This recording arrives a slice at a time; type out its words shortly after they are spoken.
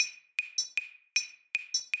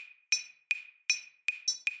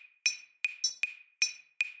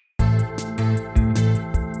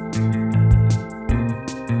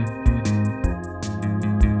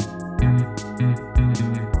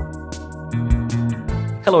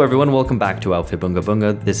Hello, everyone. Welcome back to Alfie Bunga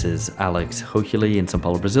Bunga. This is Alex Hochuli in Sao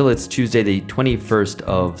Paulo, Brazil. It's Tuesday, the 21st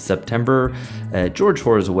of September. George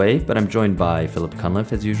Hoare is away, but I'm joined by Philip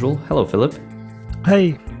Cunliffe as usual. Hello, Philip.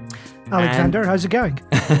 Hey, Alexander. How's it going?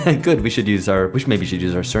 Good. We maybe should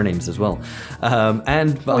use our surnames as well.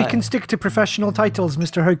 We can stick to professional titles,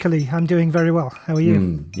 Mr. Hochuli. I'm doing very well. How are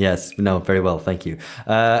you? Yes. No. Very well. Thank you.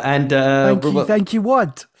 Thank you.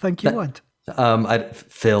 What?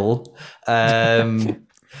 Phil.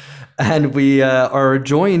 And we are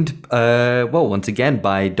joined, once again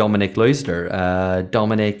by Dominic Leusler.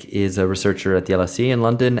 Dominic is a researcher at the LSE in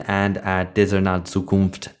London and at Designaat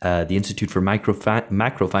Zukunft, the Institute for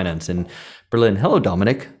Macrofinance in Berlin. Hello,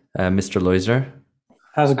 Dominic, Mr. Leusler.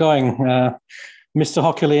 How's it going, Mr.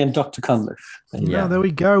 Hochuli and Dr. Cunliffe? Yeah, there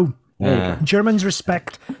we go. Germans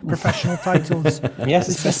respect professional titles. Yes,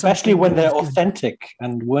 especially when they're authentic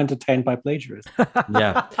and weren't attained by plagiarism.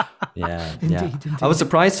 Indeed. I was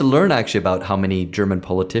surprised to learn actually about how many German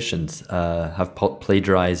politicians have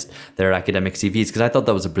plagiarized their academic CVs, because I thought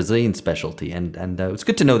that was a Brazilian specialty, and it's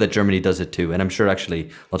good to know that Germany does it too. And I'm sure actually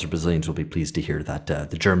lots of Brazilians will be pleased to hear that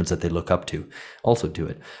the Germans that they look up to also do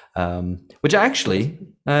it, which actually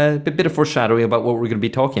a bit of foreshadowing about what we're going to be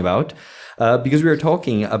talking about. Because we are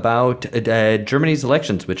talking about Germany's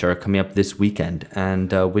elections, which are coming up this weekend,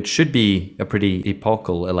 and which should be a pretty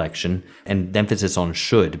epochal election, and emphasis on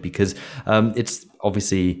should, because it's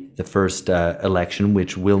obviously the first election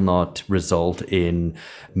which will not result in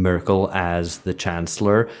Merkel as the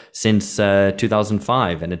chancellor since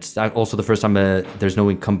 2005. And it's also the first time there's no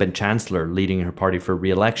incumbent chancellor leading her party for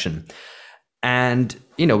re-election. And,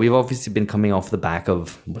 we've obviously been coming off the back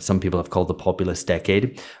of what some people have called the populist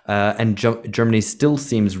decade. And Germany still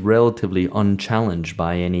seems relatively unchallenged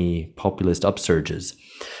by any populist upsurges.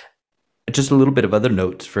 Just a little bit of other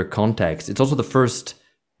notes for context. It's also the first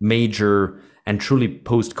major and truly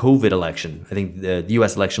post-COVID election. I think the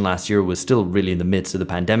US election last year was still really in the midst of the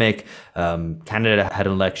pandemic. Canada had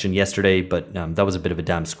an election yesterday, but that was a bit of a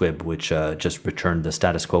damn squib, which just returned the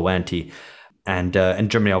status quo ante. And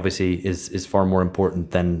Germany obviously is far more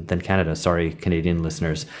important than Canada. Sorry, Canadian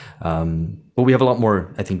listeners. But we have a lot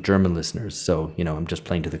more, I think, German listeners. So, I'm just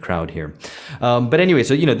playing to the crowd here. But anyway,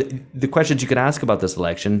 so, the questions you could ask about this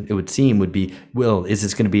election, it would seem, would be, well, is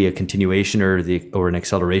this going to be a continuation or an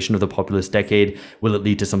acceleration of the populist decade? Will it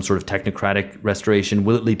lead to some sort of technocratic restoration?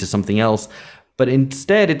 Will it lead to something else? But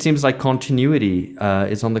instead, it seems like continuity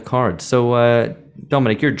is on the cards. So,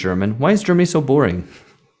 Dominic, you're German. Why is Germany so boring?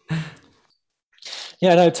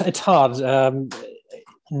 Yeah, no, it's hard.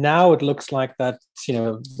 Now it looks like that,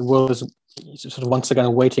 the world is sort of once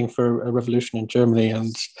again waiting for a revolution in Germany,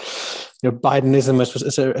 and Bidenism is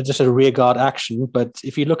just a rearguard action. But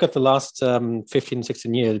if you look at the last 15,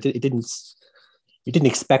 16 years, you didn't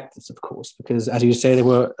expect this, of course, because as you say, they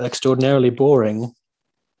were extraordinarily boring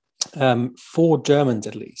for Germans,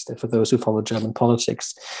 at least, and for those who follow German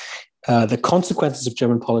politics. The consequences of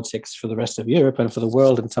German politics for the rest of Europe and for the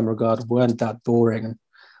world in some regard weren't that boring,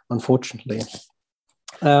 unfortunately.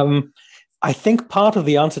 I think part of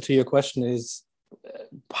the answer to your question is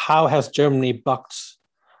how has Germany bucked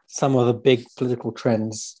some of the big political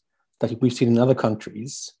trends that we've seen in other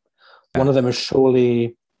countries? One of them is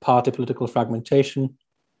surely party political fragmentation,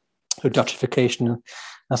 or Dutchification,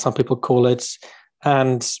 as some people call it,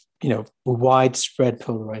 and widespread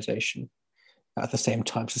polarization at the same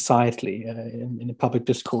time societally in the public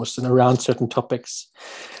discourse and around certain topics.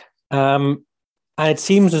 And it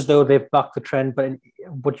seems as though they've bucked the trend, but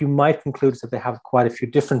what you might conclude is that they have quite a few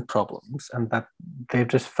different problems and that they've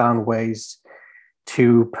just found ways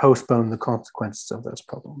to postpone the consequences of those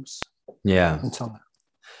problems. Yeah.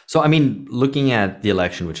 So, looking at the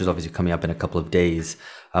election, which is obviously coming up in a couple of days,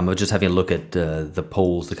 I was just having a look at the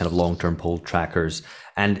polls, the kind of long-term poll trackers,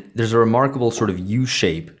 and there's a remarkable sort of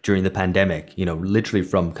U-shape during the pandemic, literally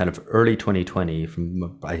from kind of early 2020,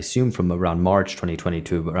 I assume from around March 2020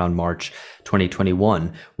 to around March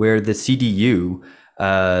 2021, where the CDU,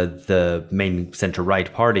 the main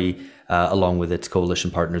center-right party, along with its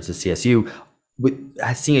coalition partners, the CSU,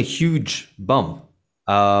 has seen a huge bump.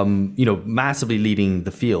 Massively leading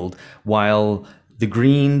the field, while the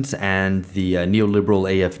Greens and the neoliberal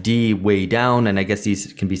AfD way down. And I guess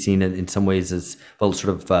these can be seen in some ways as, well,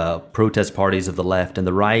 sort of protest parties of the left and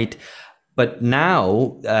the right. But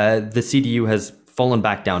now the CDU has fallen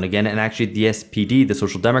back down again. And actually the SPD, the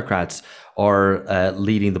Social Democrats, are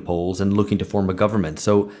leading the polls and looking to form a government.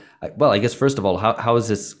 So, I guess, first of all, how has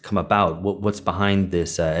this come about? What's behind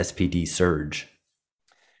this SPD surge?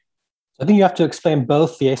 I think you have to explain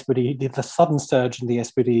both the SPD, the sudden surge in the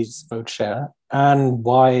SPD's vote share, and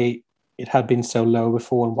why it had been so low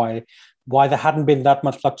before, and why there hadn't been that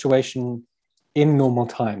much fluctuation in normal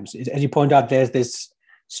times. As you point out, there's this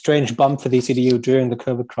strange bump for the CDU during the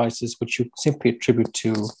COVID crisis, which you simply attribute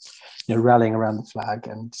to rallying around the flag.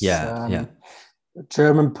 And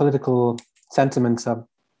German political sentiments are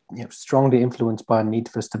strongly influenced by a need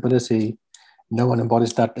for stability. No one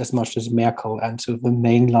embodies that as much as Merkel, and sort of the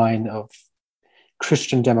main line of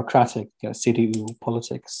Christian democratic CDU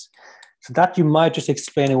politics. So that you might just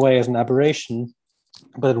explain away as an aberration,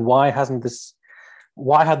 but why had the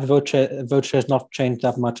vote shares not changed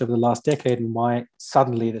that much over the last decade, and why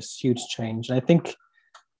suddenly this huge change? And I think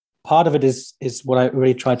part of it is what I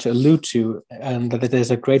already tried to allude to, and that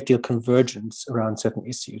there's a great deal of convergence around certain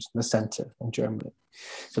issues in the center in Germany.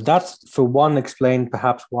 So that's, for one, explained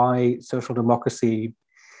perhaps why social democracy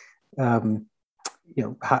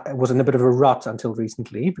was in a bit of a rut until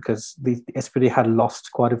recently, because the SPD had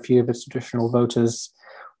lost quite a few of its traditional voters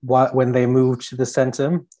when they moved to the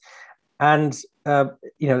center. And the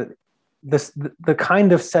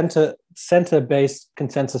kind of center-based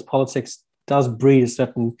consensus politics does breed a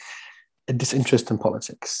certain disinterest in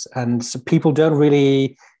politics, and so people don't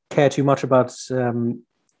really care too much about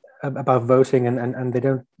voting, and they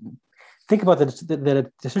don't think about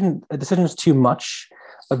the decisions too much.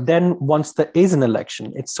 But then once there is an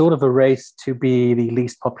election, it's sort of a race to be the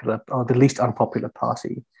least popular or the least unpopular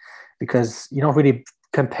party, because you're not really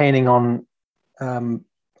campaigning on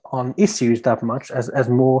issues that much as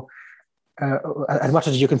much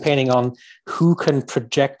as you're campaigning on who can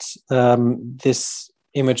project this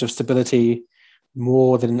image of stability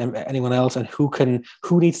more than anyone else, and who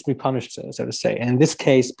needs to be punished, so to say. And in this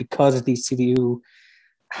case, because the CDU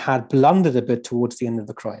had blundered a bit towards the end of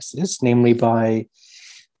the crisis, namely by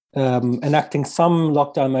enacting some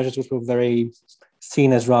lockdown measures which were very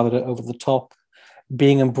seen as rather over the top,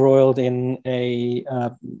 being embroiled in a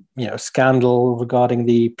scandal regarding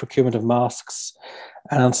the procurement of masks,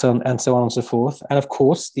 and so on and so forth. And of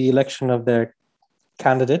course, the election of their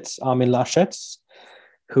candidate, Armin Laschet,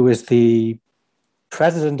 who is the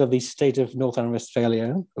president of the state of North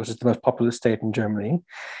Rhine-Westphalia, which is the most populous state in Germany,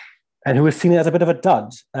 and who was seen as a bit of a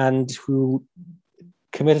dud, and who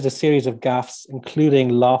committed a series of gaffes, including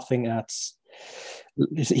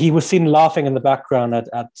he was seen laughing in the background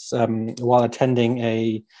while attending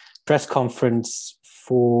a press conference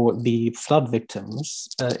for the flood victims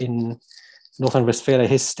in North Rhine-Westphalia,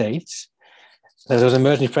 his state. There was an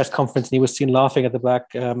emergency press conference, and he was seen laughing at the back,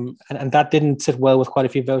 and that didn't sit well with quite a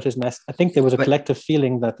few voters. And I think there was a collective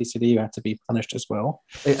feeling that the CDU had to be punished as well.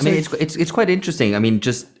 I mean, it's quite interesting. I mean,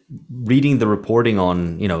 just reading the reporting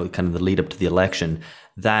on kind of the lead up to the election,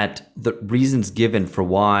 that the reasons given for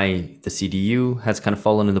why the CDU has kind of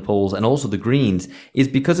fallen in the polls, and also the Greens, is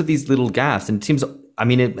because of these little gaffes. And it seems,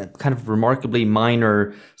 it kind of remarkably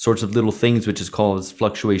minor sorts of little things which has caused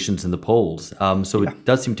fluctuations in the polls. It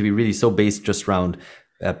does seem to be really so based just around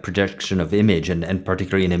projection of image, and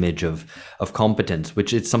particularly an image of competence,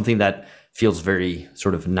 which is something that feels very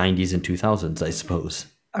sort of 90s and 2000s, I suppose.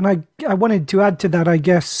 And I wanted to add to that, I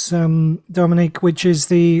guess, Dominic, which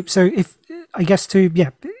is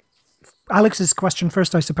Alex's question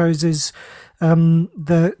first, I suppose, is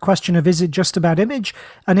the question of, is it just about image?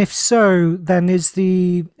 And if so, then is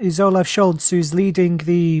Olaf Scholz, who's leading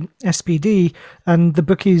the SPD and the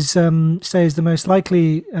bookies say is the most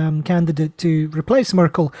likely candidate to replace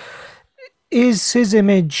Merkel, is his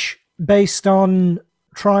image based on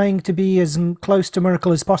trying to be as close to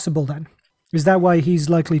Merkel as possible then? Is that why he's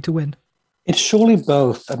likely to win? It's surely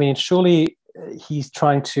both. I mean, surely he's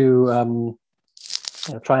trying to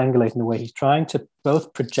triangulate in a way. He's trying to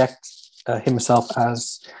both project himself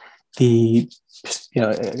as a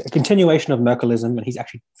continuation of Merkelism, and he's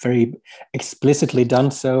actually very explicitly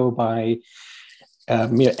done so by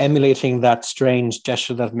emulating that strange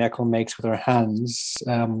gesture that Merkel makes with her hands.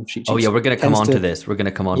 We're going to come on to this. We're going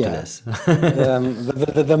to come on to this.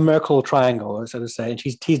 the Merkel triangle, so to say. And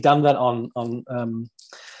he's done that on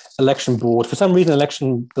election board. For some reason,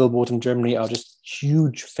 election billboards in Germany are just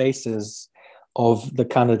huge faces of the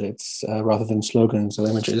candidates rather than slogans or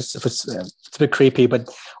images. It's a bit creepy, but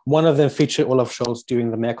one of them featured Olaf Scholz doing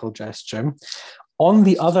the Merkel gesture. On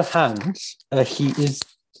the other hand, he is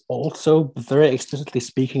also very explicitly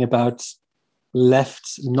speaking about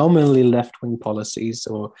nominally left-wing policies,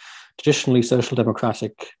 or traditionally social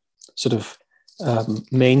democratic sort of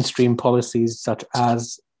mainstream policies, such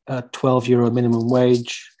as a 12 euro minimum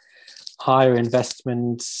wage, higher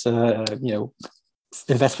investments,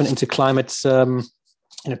 investment into climate,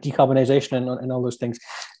 decarbonization, and all those things.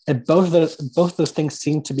 And both those things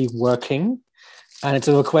seem to be working, and it's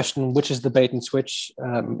a question which is the bait and switch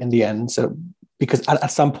in the end. So because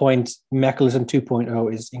at some point, Merkelism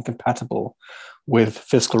 2.0 is incompatible with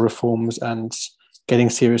fiscal reforms and getting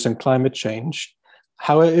serious on climate change.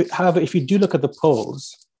 However, if you do look at the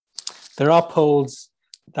polls, there are polls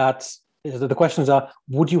that the questions are: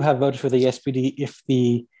 would you have voted for the SPD if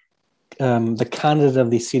the candidate of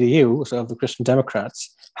the CDU, so of the Christian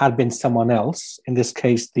Democrats, had been someone else? In this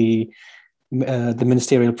case, the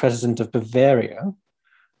ministerial president of Bavaria,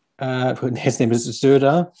 his name is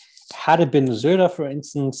Söder. Had it been Söder, for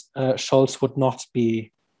instance, Scholz would not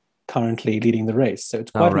be currently leading the race. So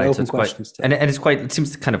it's quite an open question. And it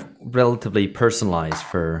seems kind of relatively personalized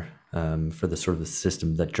for the sort of the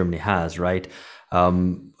system that Germany has, right?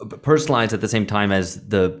 Personalized at the same time as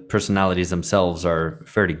the personalities themselves are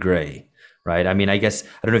fairly gray, right? I mean, I guess I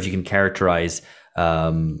don't know if you can characterize,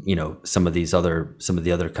 some of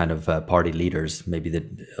the other kind of party leaders, maybe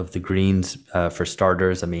of the Greens, for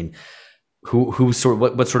starters. I mean,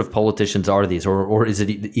 what sort of politicians are these, or is it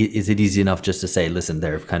easy enough just to say, listen,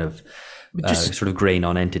 they're kind of sort of grey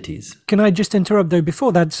non-entities? Can I just interrupt though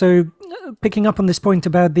before that? So picking up on this point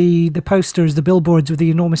about the posters, the billboards with the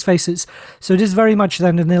enormous faces. So it is very much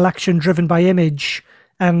then an election driven by image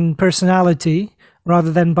and personality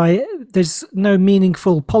rather than there's no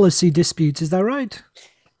meaningful policy disputes. Is that right?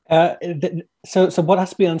 So what has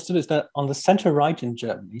to be understood is that on the center right in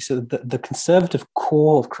Germany, so the conservative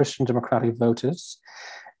core of Christian democratic voters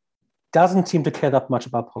doesn't seem to care that much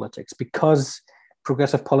about politics, because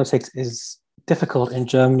progressive politics is difficult in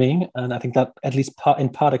Germany. And I think that at least in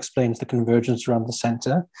part explains the convergence around the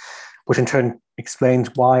center, which in turn explains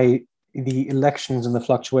why the elections and the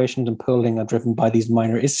fluctuations in polling are driven by these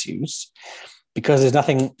minor issues, because there's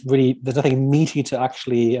nothing meaty to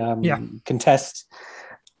actually contest.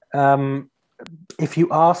 If you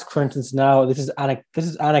ask, for instance, now this is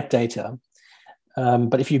anecdata,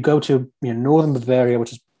 but if you go to northern Bavaria,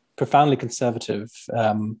 which is profoundly conservative,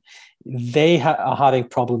 they are having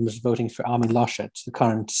problems voting for Armin Laschet, the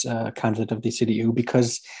current candidate of the CDU,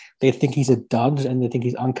 because they think he's a dud and they think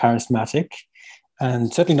he's uncharismatic,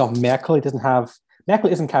 and certainly not Merkel.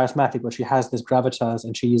 Merkel isn't charismatic, but she has this gravitas,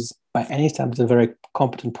 and she's by any standards a very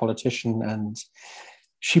competent politician, and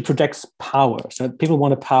she projects power. So people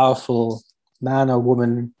want a powerful man or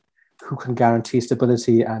woman who can guarantee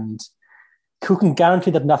stability and who can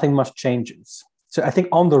guarantee that nothing much changes. So I think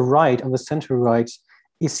on the center right,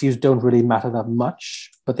 issues don't really matter that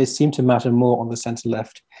much, but they seem to matter more on the center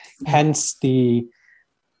left. Hence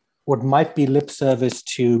what might be lip service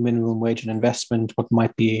to minimum wage and investment, what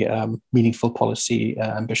might be meaningful policy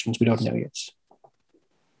ambitions, we don't know yet.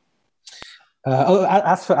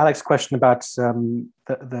 As for Alex's question about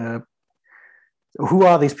who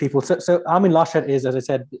are these people? So Armin Laschet is, as I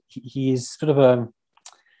said, he's sort of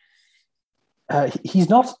he's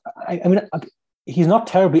not. He's not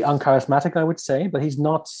terribly uncharismatic, I would say, but he's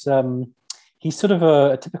not. He's sort of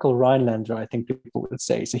a typical Rhinelander, I think people would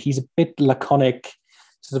say. So he's a bit laconic,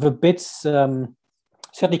 sort of a bit.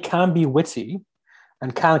 Certainly can be witty,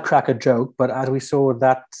 and can crack a joke. But as we saw,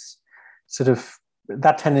 that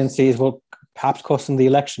tendency is perhaps cost him the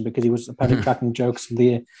election, because he was apparently cracking jokes in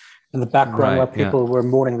the background while people were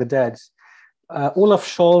mourning the dead. Olaf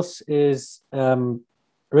Scholz is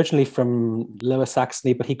originally from Lower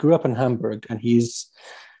Saxony, but he grew up in Hamburg, and he's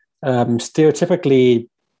stereotypically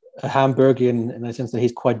a Hamburgian in the sense that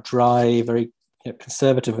he's quite dry, very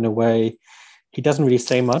conservative in a way. He doesn't really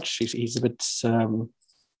say much. He's a bit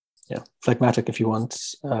phlegmatic, if you want.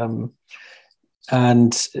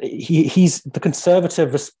 And he's the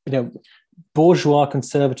conservative, bourgeois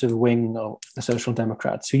conservative wing of the Social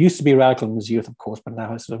Democrats, who used to be radical in his youth, of course, but now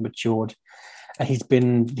has sort of matured. And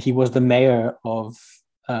he was the mayor of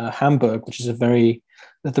Hamburg, which is it's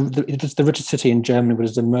the richest city in Germany, which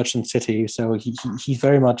is a merchant city. So he's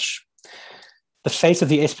very much the face of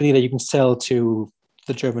the SPD that you can sell to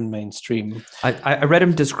the German mainstream. I read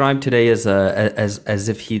him described today as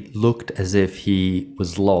if he looked as if he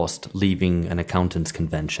was lost leaving an accountants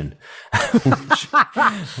convention.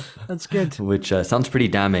 That's good. Which sounds pretty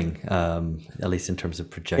damning, at least in terms of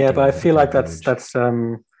projecting. Yeah, but I feel like that's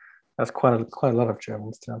quite a lot of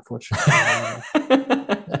Germans, unfortunately.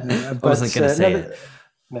 I wasn't going to say it.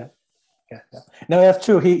 No, that's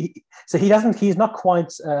true. He's not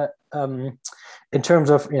quite in terms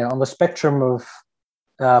of on the spectrum of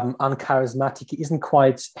uncharismatic. He isn't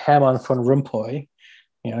quite Hermann von Rompuy.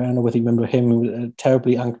 I don't know whether you remember him.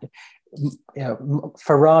 Terribly,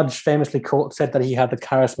 Farage famously said that he had the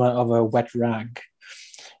charisma of a wet rag.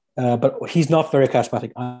 But he's not very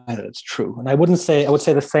charismatic either. It's true, and I would say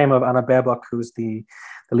the same of Anna Baerbock, who's the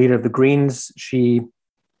leader of the Greens. She,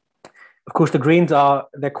 of course, the Greens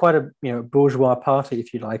they're quite a bourgeois party,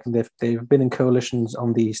 if you like, and they've been in coalitions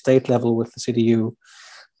on the state level with the CDU,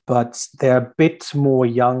 but they're a bit more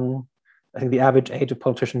young. I think the average age of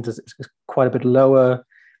politicians is quite a bit lower,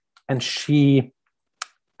 and she,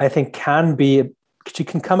 I think, she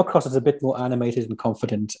can come across as a bit more animated and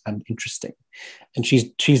confident and interesting, and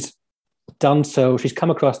she's done so. She's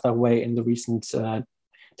come across that way in the recent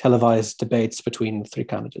televised debates between the three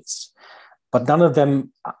candidates. But none of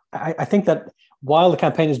them, I think that while the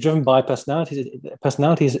campaign is driven by personalities, it's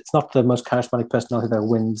not the most charismatic personality that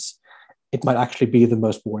wins. It might actually be the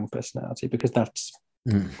most boring personality, because that's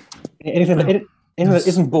anything that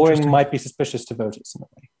isn't boring might be suspicious to voters in a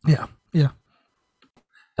way. Yeah.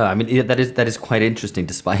 I mean, that is quite interesting,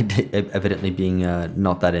 despite evidently being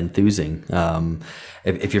not that enthusing,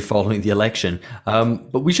 if you're following the election.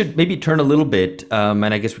 But we should maybe turn a little bit, and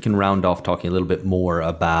I guess we can round off talking a little bit more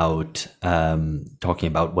about talking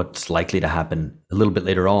about what's likely to happen a little bit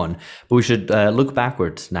later on. But we should look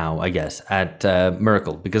backwards now, I guess, at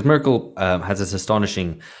Merkel, because Merkel has this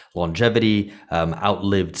astonishing longevity,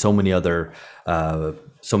 outlived so many other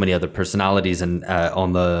personalities and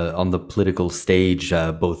on the political stage,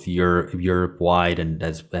 both Europe wide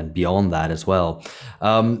and beyond that as well.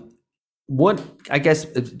 What, I guess,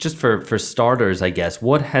 just for starters, I guess,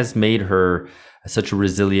 what has made her such a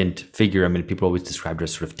resilient figure? I mean, people always described her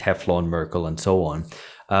as sort of Teflon Merkel and so on.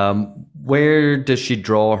 Where does she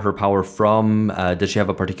draw her power from? Does she have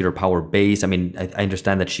a particular power base? I mean, I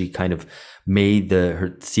understand that she kind of made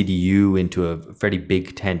her CDU into a fairly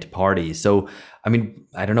big tent party. So, I mean,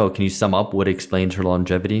 I don't know. Can you sum up what explains her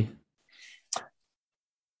longevity?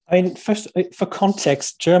 I mean, first, for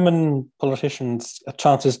context, German politicians'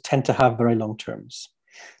 chances tend to have very long terms.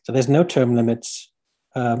 So there's no term limits,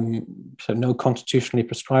 so no constitutionally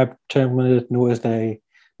prescribed term limit, nor is there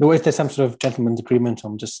some sort of gentleman's agreement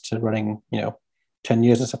on just running, 10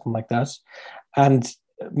 years or something like that. And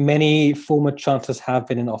many former chancellors have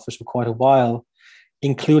been in office for quite a while,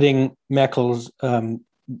 including Merkel's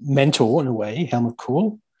mentor, in a way, Helmut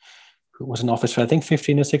Kohl, who was in office for, I think,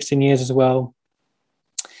 15 or 16 years as well.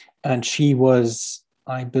 And she was,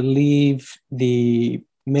 I believe, the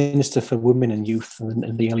Minister for Women and Youth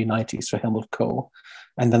in the early 90s for Helmut Kohl,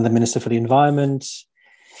 and then the Minister for the Environment,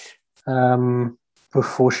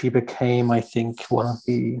 before she became, I think, one of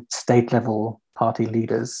the state-level party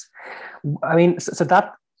leaders. I mean, so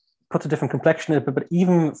that puts a different complexion in it, but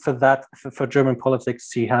even for that, for German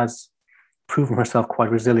politics, she has proven herself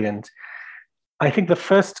quite resilient. I think the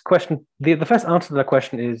first question, the first answer to that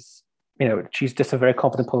question is, she's just a very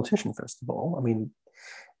competent politician, first of all. I mean,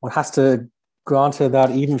 one has to grant her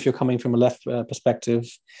that, even if you're coming from a left perspective,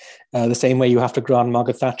 the same way you have to grant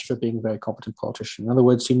Margaret Thatcher for being a very competent politician. In other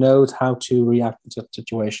words, she knows how to react to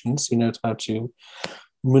situations. She knows how to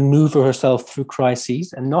maneuver herself through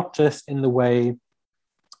crises, and not just in the way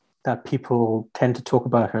that people tend to talk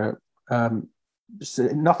about her,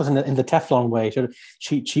 not just in the Teflon way.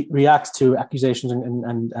 She reacts to accusations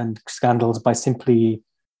and scandals by simply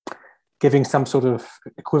giving some sort of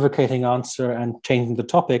equivocating answer and changing the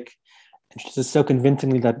topic. And she does it so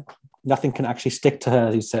convincingly that nothing can actually stick to her,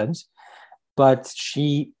 as he said. But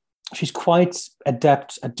she's quite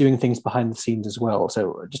adept at doing things behind the scenes as well.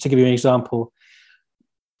 So just to give you an example,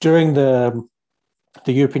 during the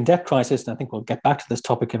European debt crisis, and I think we'll get back to this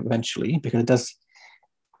topic eventually, because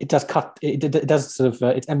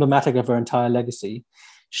it's emblematic of her entire legacy.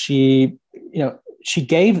 She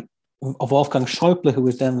gave Wolfgang Schäuble, who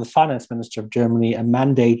was then the finance minister of Germany, a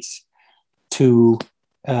mandate to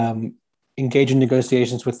engage in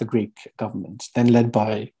negotiations with the Greek government, then led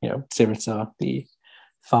by Syriza, the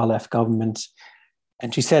far left government.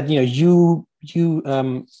 And she said, you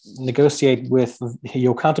negotiate with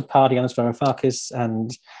your counterparty, Yanis Varoufakis,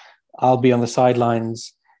 and I'll be on the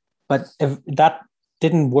sidelines. But if that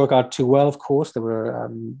didn't work out too well, of course. There were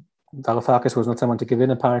Varoufakis was not someone to give in,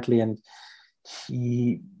 apparently, and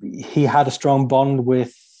he had a strong bond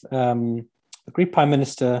with the Greek prime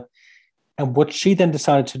minister. And what she then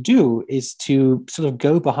decided to do is to sort of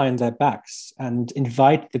go behind their backs and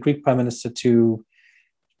invite the Greek prime minister to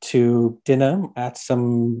dinner at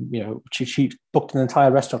some, she booked an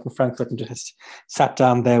entire restaurant in Frankfurt and just sat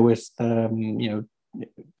down there with,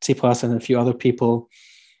 Tsipras and a few other people,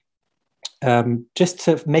 just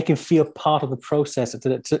to make him feel part of the process.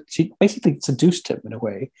 She basically seduced him in a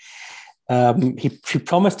way. She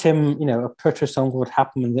promised him, a purchase on what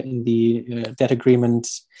happened in the debt agreement,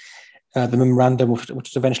 the memorandum, which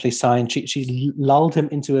was eventually signed. She lulled him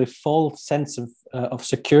into a false sense of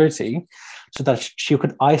security, so that she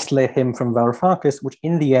could isolate him from Varoufakis, which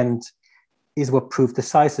in the end is what proved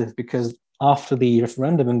decisive, because after the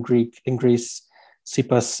referendum in Greece,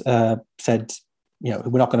 Tsipras said,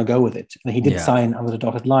 we're not going to go with it. And he did sign under the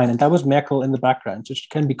dotted line. And that was Merkel in the background. So she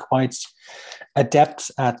can be quite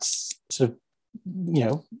adept at sort of,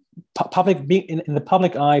 public being in the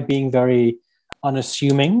public eye, being very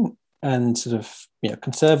unassuming and sort of,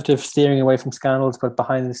 conservative, steering away from scandals, but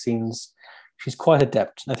behind the scenes, she's quite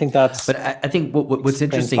adept. I think that's. But I think what's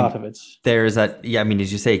interesting part of it there is that,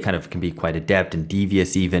 as you say, kind of can be quite adept and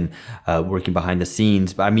devious, even working behind the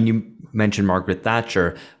scenes. But you mentioned Margaret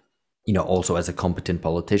Thatcher, also as a competent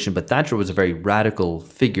politician. But Thatcher was a very radical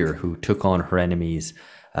figure who took on her enemies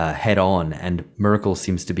head on, and Merkel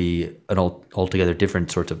seems to be an altogether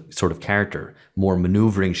different sort of character, more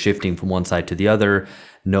maneuvering, shifting from one side to the other.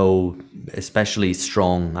 No especially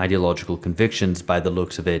strong ideological convictions by the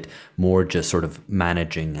looks of it, more just sort of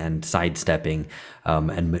managing and sidestepping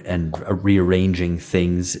and rearranging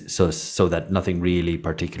things so that nothing really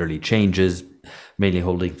particularly changes, mainly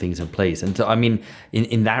holding things in place. And so,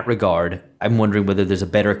 in that regard, I'm wondering whether there's a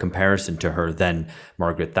better comparison to her than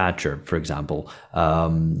Margaret Thatcher, for example. I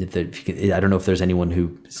don't know if there's anyone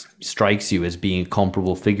who strikes you as being a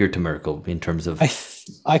comparable figure to Merkel in terms of.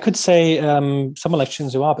 I could say someone like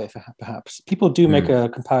Shinzo Abe, perhaps. People do make a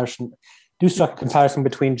comparison, strike a comparison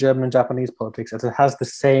between German and Japanese politics, as it has the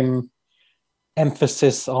same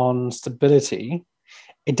emphasis on stability.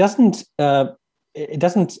 It doesn't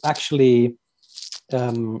actually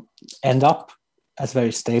end up as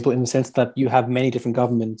very stable, in the sense that you have many different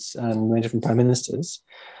governments and many different prime ministers,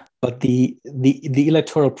 but the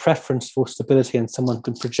electoral preference for stability and someone who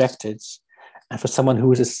can project it, and for someone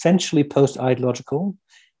who is essentially post-ideological,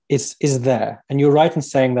 is there. And you're right in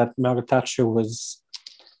saying that Margaret Thatcher was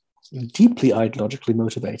deeply ideologically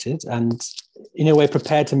motivated and in a way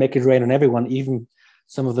prepared to make it rain on everyone, even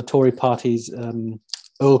some of the Tory party's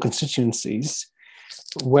old constituencies.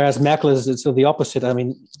 Whereas Merkel is sort of the opposite.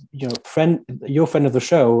 Your friend of the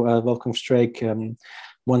show, Wolfgang Streeck,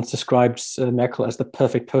 once described Merkel as the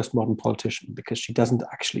perfect postmodern politician, because she doesn't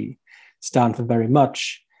actually stand for very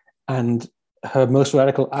much. And her most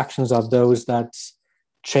radical actions are those that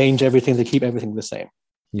change everything, to keep everything the same.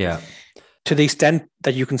 Yeah. To the extent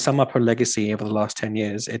that you can sum up her legacy over the last 10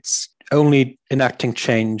 years, it's only enacting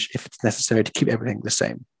change if it's necessary to keep everything the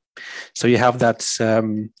same. So you have that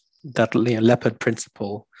leopard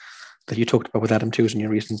principle that you talked about with Adam Tooze in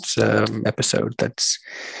your recent episode, that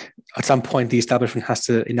at some point the establishment has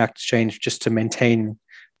to enact change just to maintain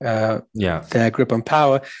their grip on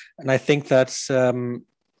power. And I think that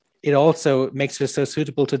it also makes her so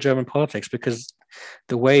suitable to German politics, because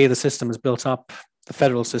the way the system is built up, the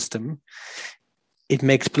federal system, it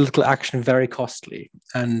makes political action very costly.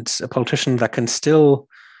 And a politician that can still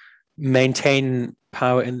maintain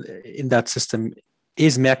power in that system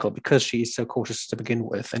is Merkel, because she is so cautious to begin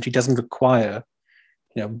with, and she doesn't require,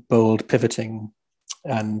 bold pivoting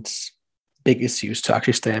and big issues to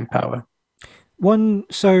actually stay in power. One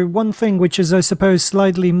thing which is, I suppose,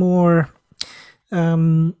 slightly more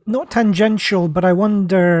not tangential, but I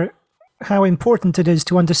wonder how important it is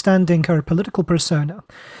to understanding her political persona,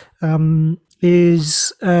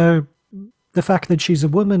 is the fact that she's a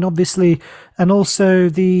woman, obviously, and also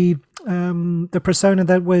the persona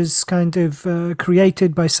that was kind of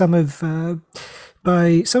created by some of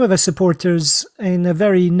her supporters in a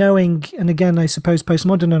very knowing, and again, I suppose,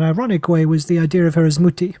 postmodern and ironic way, was the idea of her as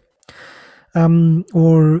Mutti,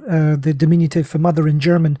 or the diminutive for mother in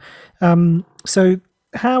German. So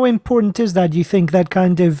how important is that, do you think, that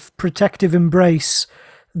kind of protective embrace,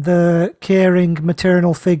 the caring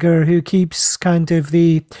maternal figure who keeps kind of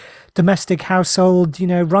the domestic household,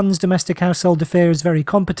 runs domestic household affairs very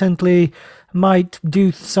competently, might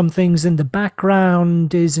do some things in the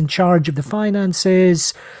background, is in charge of the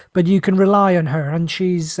finances, but you can rely on her, and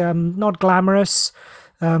she's not glamorous,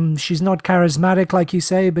 she's not charismatic, like you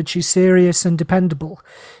say, but she's serious and dependable.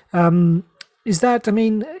 Is that,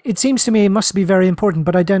 it seems to me it must be very important,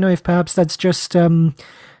 but I don't know if perhaps that's just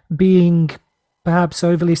being perhaps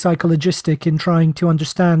overly psychologistic in trying to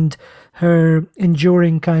understand her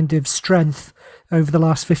enduring kind of strength over the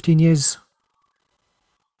last 15 years.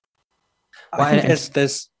 I think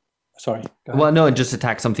there's sorry. Well, no, and just to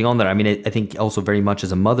tack something on there. I think also very much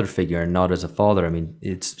as a mother figure and not as a father.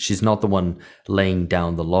 She's not the one laying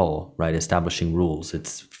down the law, right? Establishing rules.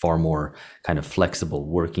 It's far more kind of flexible,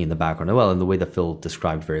 working in the background. Well, in the way that Phil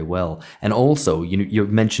described very well. And also, you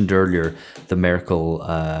mentioned earlier the Merkel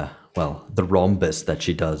the rhombus that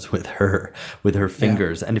she does with her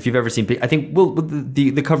fingers. And if you've ever seen, I think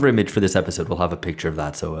the cover image for this episode will have a picture of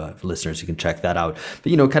that, so listeners, you can check that out.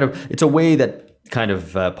 But kind of, it's a way that kind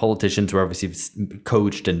of politicians who are obviously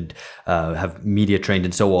coached and have media trained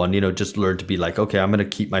and so on, just learn to be like, okay, I'm going to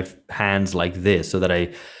keep my hands like this so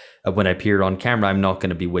that when I appear on camera, I'm not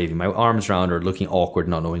going to be waving my arms around or looking awkward,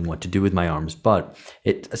 not knowing what to do with my arms. But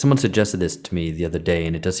someone suggested this to me the other day,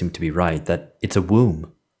 and it does seem to be right, that it's a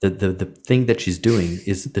womb. The thing that she's doing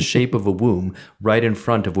is the shape of a womb right in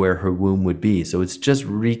front of where her womb would be. So it's just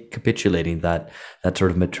recapitulating that sort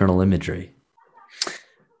of maternal imagery.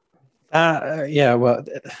 Well,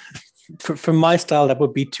 for my style, that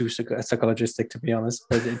would be too psychologistic, to be honest.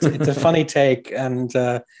 But it's a funny take, and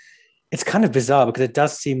it's kind of bizarre because it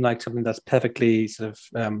does seem like something that's perfectly sort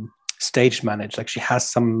of stage managed. Like she has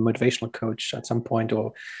some motivational coach at some point,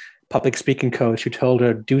 or public speaking coach who told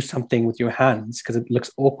her, do something with your hands because it looks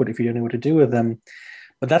awkward if you don't know what to do with them.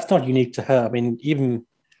 But that's not unique to her. I mean, even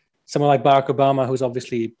someone like Barack Obama, who's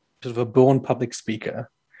obviously sort of a born public speaker,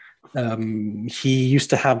 he used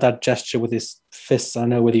to have that gesture with his fists. I don't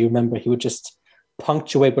know whether you remember. He would just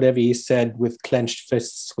punctuate whatever he said with clenched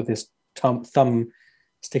fists, with his thumb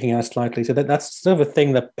sticking out slightly. So that's sort of a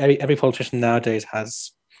thing that every politician nowadays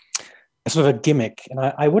has, a sort of a gimmick. And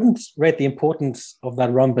I wouldn't rate the importance of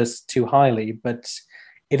that rhombus too highly, but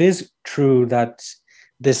it is true that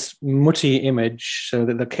this mutti image, so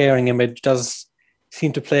that the caring image, does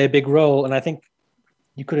seem to play a big role. And I think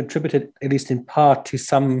you could attribute it, at least in part, to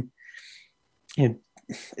some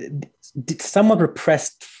somewhat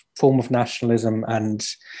repressed form of nationalism and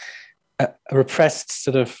a repressed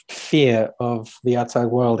sort of fear of the outside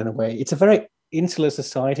world in a way. It's a very insular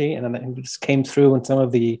society, and this came through in some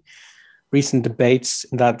of the recent debates,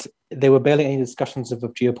 that there were barely any discussions of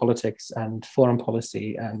geopolitics and foreign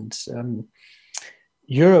policy and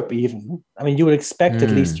Europe even. I mean, you would expect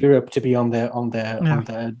at least Europe to be on their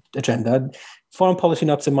agenda. Foreign policy,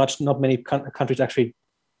 not so much. Not many countries actually,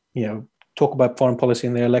 talk about foreign policy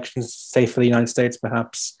in their elections, save for the United States,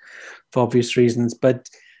 perhaps, for obvious reasons. But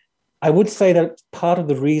I would say that part of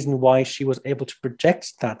the reason why she was able to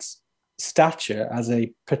project that stature as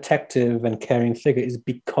a protective and caring figure is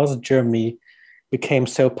because Germany became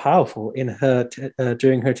so powerful in her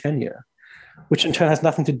during her tenure, which in turn has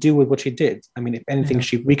nothing to do with what she did. I mean, if anything,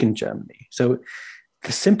 she weakened Germany. So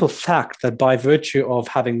the simple fact that by virtue of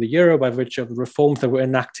having the euro, by virtue of the reforms that were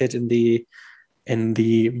enacted in the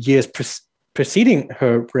years preceding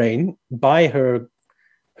her reign by her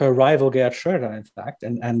rival Gerhard Schröder, in fact,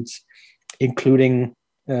 and including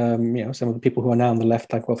some of the people who are now on the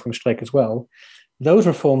left, like Wolfgang Streeck as well, those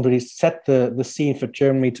reforms really set the scene for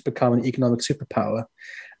Germany to become an economic superpower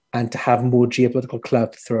and to have more geopolitical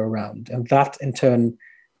clout to throw around. And that, in turn,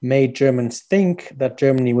 made Germans think that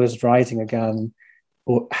Germany was rising again,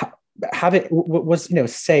 or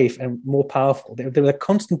was safe and more powerful. There was a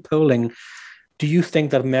constant polling. Do you think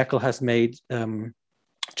that Merkel has made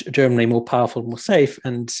Germany more powerful, more safe?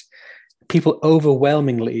 And people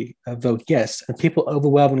overwhelmingly vote yes, and people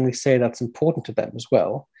overwhelmingly say that's important to them as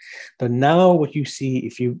well. But now what you see,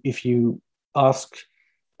 if you ask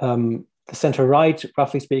the center right,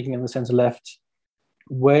 roughly speaking, and the center left,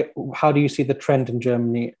 how do you see the trend in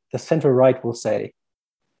Germany? The center right will say,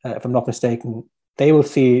 if I'm not mistaken, they will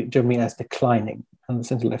see Germany as declining, and the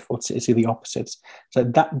center left will see the opposites. So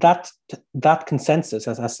that consensus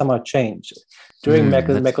has somehow changed. During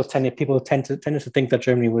Merkel's tenure, people tended to think that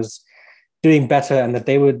Germany was doing better and that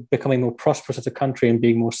they were becoming more prosperous as a country and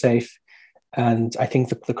being more safe. And I think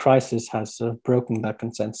the crisis has broken that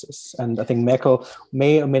consensus. And I think Merkel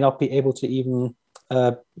may or may not be able to even,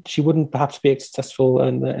 she wouldn't perhaps be successful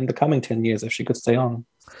in the coming 10 years if she could stay on.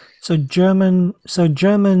 So German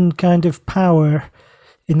kind of power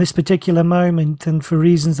in this particular moment, and for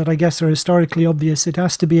reasons that I guess are historically obvious, it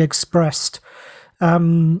has to be expressed.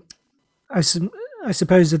 I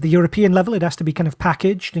suppose at the European level, it has to be kind of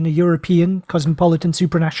packaged in a European, cosmopolitan,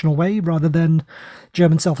 supranational way rather than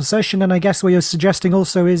German self-assertion. And I guess what you're suggesting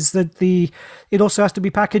also is that it also has to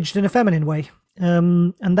be packaged in a feminine way,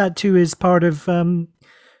 and that too is part of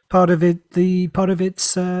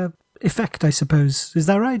its effect, I suppose. Is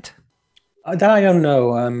that right? That I don't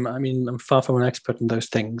know. I mean, I'm far from an expert in those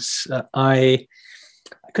things. I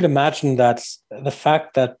could imagine that the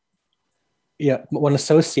fact that one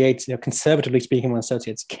associates, conservatively speaking, one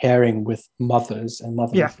associates caring with mothers and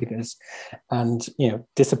mother figures, and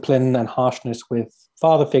discipline and harshness with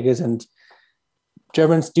father figures. And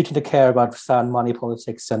Germans do tend to care about sound money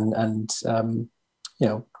politics and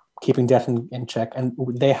keeping debt in check. And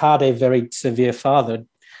they had a very severe father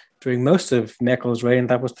during most of Merkel's reign.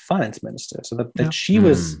 That was the finance minister. So that she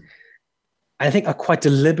was I think are quite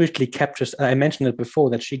deliberately kept. I mentioned it before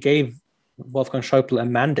that she gave Wolfgang Schäuble a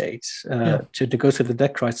mandate to negotiate the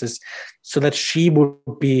debt crisis, so that she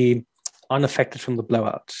would be unaffected from the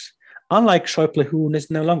blowout. Unlike Schäuble, who is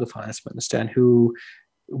no longer finance minister and who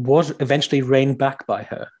was eventually reined back by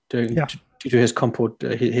her due to his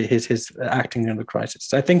acting in the crisis.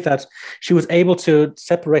 So I think that she was able to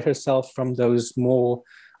separate herself from those more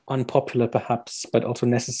unpopular, perhaps, but also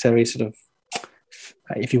necessary sort of,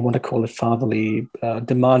 if you want to call it fatherly,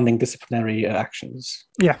 demanding disciplinary actions.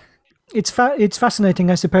 Yeah. It's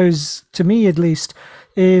fascinating, I suppose, to me at least,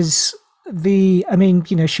 is I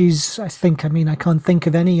can't think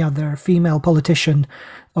of any other female politician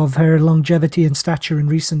of her longevity and stature in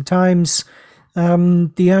recent times.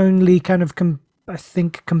 The only kind of,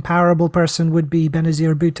 comparable person would be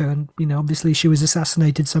Benazir Bhutto. And, obviously she was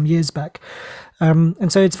assassinated some years back.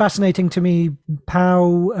 And so it's fascinating to me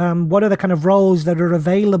what are the kind of roles that are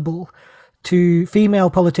available to female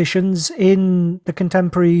politicians in the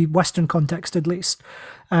contemporary Western context, at least.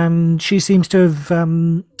 And she seems to have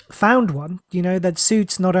found one, that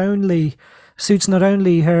suits not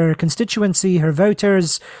only her constituency, her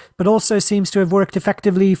voters, but also seems to have worked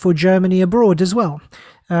effectively for Germany abroad as well.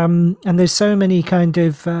 And there's so many, I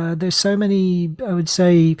would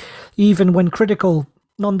say, even when critical,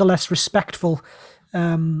 nonetheless respectful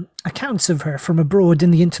accounts of her from abroad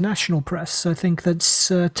in the international press. I think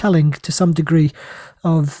that's telling to some degree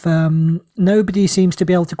of nobody seems to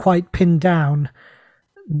be able to quite pin down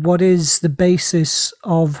what is the basis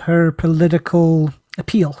of her political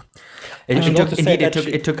appeal.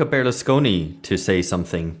 It took a Berlusconi to say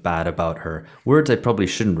something bad about her. Words I probably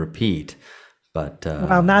shouldn't repeat. But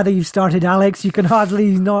well, now that you've started, Alex, you can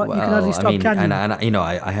hardly stop, can you? And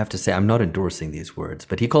I have to say, I'm not endorsing these words,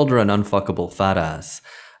 but he called her an unfuckable fat ass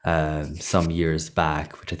some years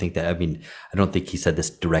back, which I don't think he said this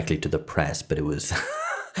directly to the press, but it was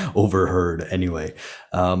overheard anyway.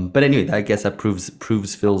 But anyway, I guess that proves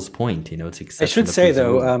Phil's point. It's I should say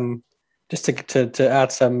though, just to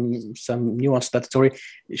add some nuance to that story,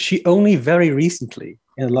 she only very recently,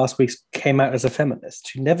 in the last weeks, came out as a feminist.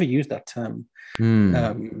 She never used that term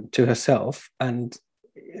to herself. And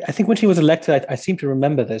I think when she was elected, I seem to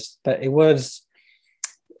remember this, that it was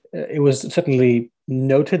certainly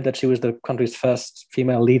noted that she was the country's first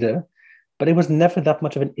female leader, but it was never that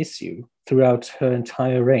much of an issue throughout her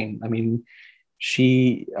entire reign. I mean,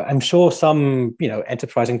 I'm sure some,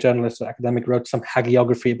 enterprising journalist or academic wrote some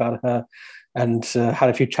hagiography about her and had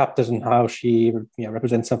a few chapters on how she,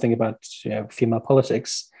 represents something about female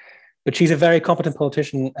politics. But she's a very competent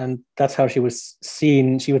politician, and that's how she was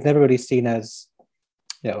seen. She was never really seen as,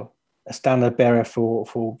 a standard bearer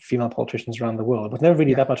for female politicians around the world. It was never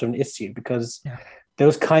really that much of an issue because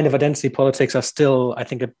those kind of identity politics are still, I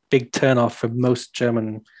think, a big turnoff for most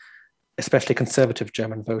German, especially conservative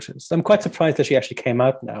German voters. I'm quite surprised that she actually came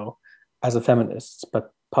out now as a feminist,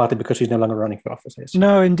 but partly because she's no longer running for office.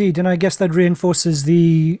 No, indeed. And I guess that reinforces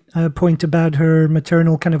the point about her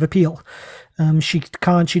maternal kind of appeal. She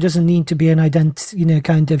doesn't need to be an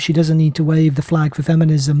she doesn't need to wave the flag for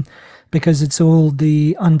feminism because it's all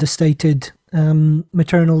the understated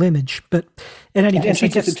maternal image. But in any case,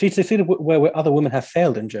 she's succeeded where other women have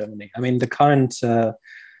failed in Germany. I mean, the current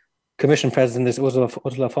Commission president is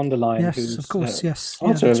Ursula von der Leyen, yes, of course, yes,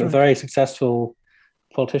 also a very successful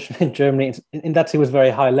politician in Germany. In that she was very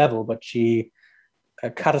high level, but she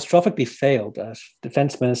catastrophically failed as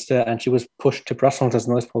defense minister, and she was pushed to Brussels, as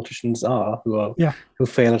most politicians are who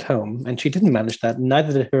fail at home. And she didn't manage that.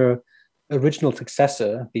 Neither did her original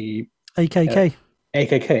successor, the AKK.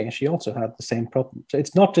 AKK. She also had the same problem. So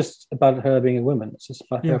it's not just about her being a woman; it's just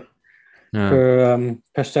about her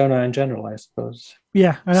persona in general, I suppose.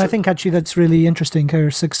 Yeah, and I think actually that's really interesting, her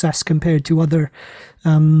success compared to other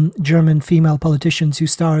German female politicians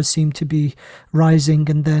whose stars seem to be rising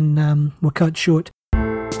and then were cut short.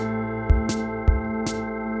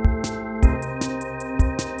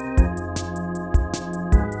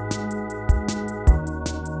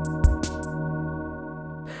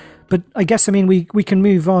 But I guess, we can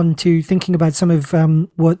move on to thinking about some of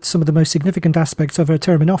the most significant aspects of her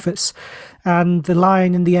term in office. And the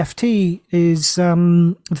line in the FT is,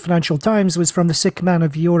 the Financial Times was from the sick man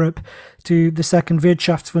of Europe to the second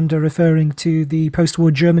Wirtschaftswunder, referring to the post-war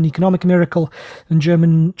German economic miracle and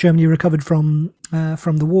Germany recovered from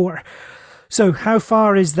the war. So how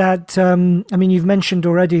far is that? You've mentioned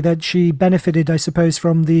already that she benefited, I suppose,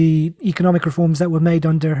 from the economic reforms that were made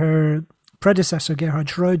under her predecessor, Gerhard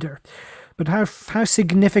Schröder. But how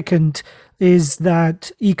significant is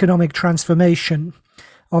that economic transformation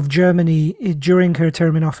of Germany during her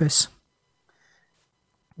term in office?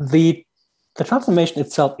 The the transformation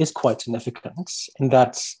itself is quite significant in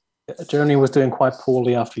that Germany was doing quite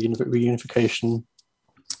poorly after reunification.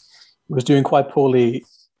 It was doing quite poorly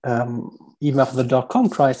even after the dot-com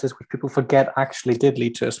crisis, which people forget actually did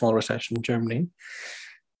lead to a small recession in Germany.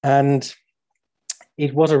 And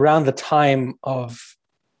it was around the time of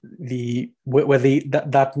where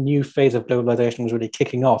that new phase of globalization was really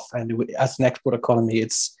kicking off. And as an export economy,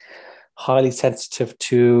 it's highly sensitive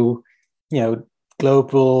to,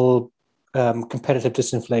 global competitive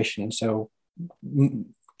disinflation. So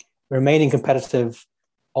remaining competitive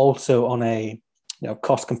also on a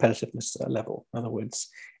cost competitiveness level. In other words,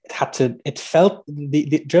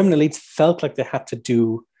 the German elites felt like they had to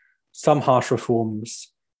do some harsh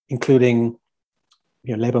reforms, including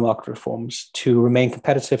labor market reforms, to remain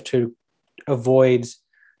competitive, to avoid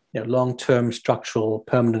long-term structural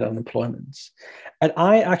permanent unemployment. And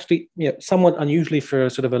I actually, somewhat unusually for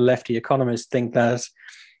sort of a lefty economist, think that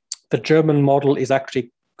the German model is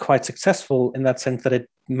actually quite successful in that sense that it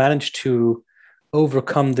managed to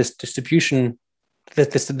overcome this distribution,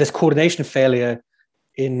 this coordination failure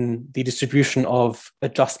in the distribution of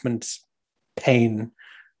adjustment pain.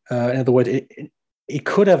 In other words, it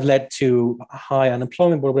could have led to high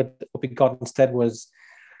unemployment, but what we got instead was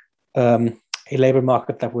a labor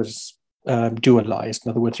market that was dualized.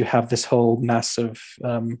 In other words, you have this whole massive,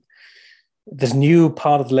 this new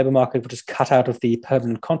part of the labor market which is cut out of the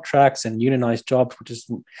permanent contracts and unionized jobs,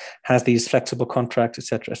 has these flexible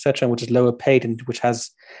contracts, et cetera, which is lower paid and which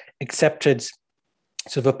has accepted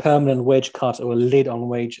sort of a permanent wage cut or a lid on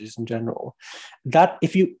wages in general. That,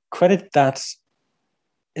 if you credit that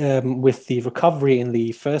with the recovery in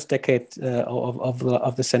the first decade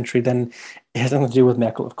of the century, then it has nothing to do with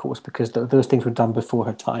Merkel, of course, because those things were done before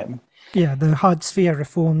her time. Yeah, the hard sphere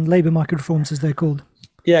reform, labor market reforms, as they're called.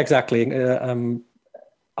 Yeah, exactly. The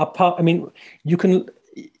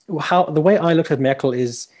way I looked at Merkel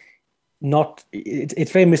is not.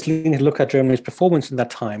 It's very misleading to look at Germany's performance in that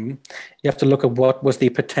time. You have to look at what was the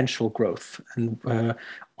potential growth and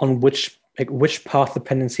on which path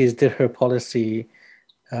dependencies did her policy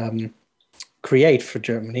create for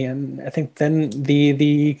Germany, and I think then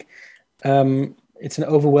it's an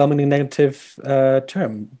overwhelmingly negative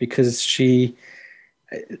term, because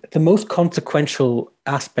the most consequential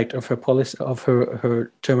aspect of her policy, of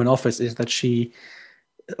her term in office, is that she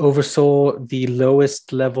oversaw the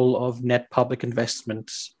lowest level of net public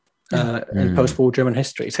investment in post-war German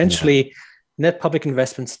history. Essentially, net public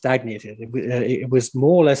investment stagnated. It was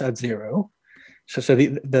more or less at zero. So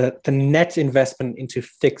the net investment into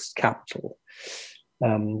fixed capital,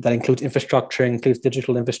 that includes infrastructure, includes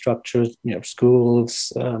digital infrastructure,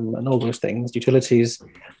 schools, and all those things, utilities.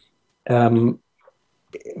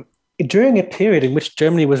 During a period in which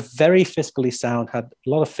Germany was very fiscally sound, had a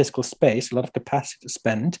lot of fiscal space, a lot of capacity to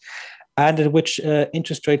spend, and in which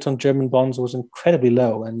interest rates on German bonds was incredibly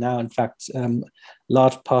low, and now, in fact,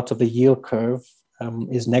 large parts of the yield curve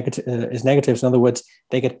is negative. In other words,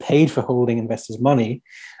 they get paid for holding investors' money,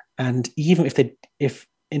 and even if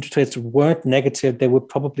interest rates weren't negative, they would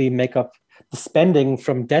probably make up the spending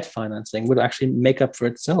from debt financing would actually make up for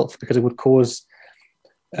itself, because it would cause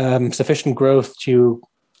sufficient growth to,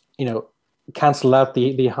 cancel out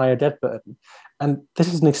the higher debt burden. And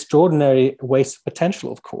this is an extraordinary waste of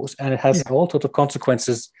potential, of course, and it has all sorts of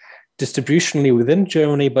consequences distributionally within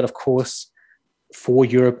Germany, but of course for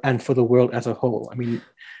Europe and for the world as a whole. I mean,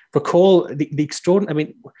 recall the extraordinary. I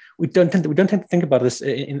mean, we don't tend to think about this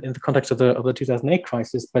in the context of the 2008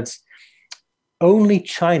 crisis, but only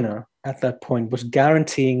China at that point was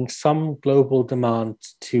guaranteeing some global demand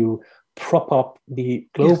to prop up the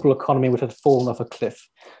global economy, which had fallen off a cliff.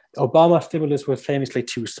 Obama stimulus was famously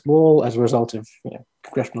too small as a result of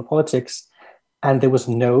congressional politics, and there was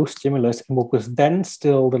no stimulus in what was then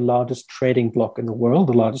still the largest trading bloc in the world,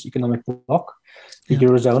 the largest economic bloc, the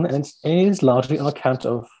Eurozone, and it is largely on account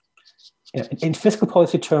of, in fiscal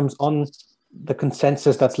policy terms, on the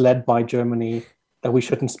consensus that's led by Germany that we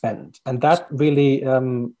shouldn't spend. And that really...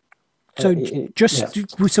 So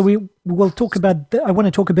we will talk about. I want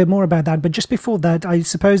to talk a bit more about that, but just before that, I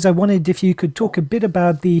suppose I wondered if you could talk a bit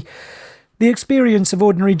about the experience of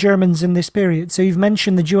ordinary Germans in this period. So you've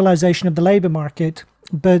mentioned the dualization of the labour market,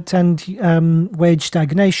 and wage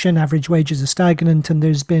stagnation. Average wages are stagnant, and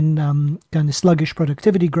there's been kind of sluggish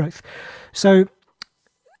productivity growth. So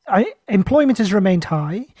employment has remained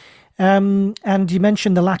high. And you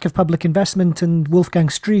mentioned the lack of public investment, and Wolfgang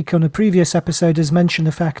Streeck on a previous episode has mentioned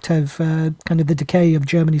the fact of kind of the decay of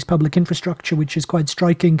Germany's public infrastructure, which is quite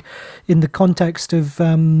striking in the context of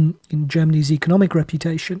in Germany's economic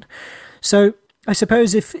reputation. So I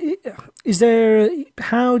suppose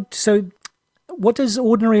what does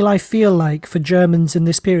ordinary life feel like for Germans in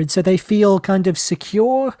this period? So they feel kind of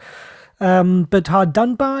secure, but hard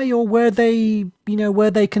done by, or were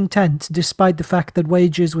they content despite the fact that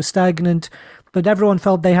wages were stagnant, but everyone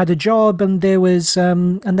felt they had a job and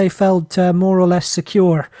they felt more or less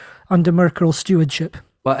secure under Merkel's stewardship?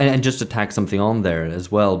 Well, and just to tack something on there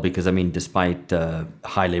as well, because I mean, despite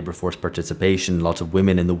high labor force participation, lots of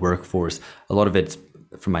women in the workforce, a lot of it's,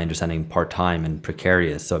 from my understanding, part-time and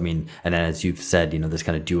precarious. So I mean, and as you've said, this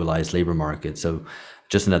kind of dualized labor market. So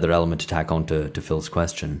just another element to tack on to Phil's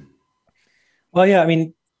question. Well, yeah, I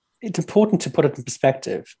mean, it's important to put it in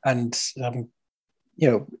perspective, and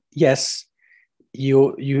yes,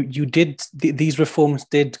 these reforms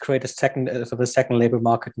did create a second labor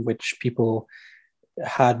market in which people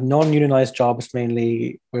had non-unionized jobs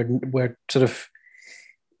mainly, were sort of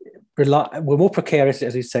were more precarious,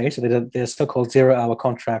 as you say. So they're so-called 0-hour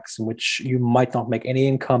contracts in which you might not make any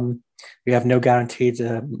income. You have no guaranteed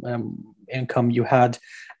income. You had,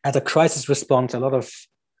 as a crisis response, a lot of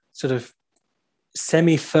sort of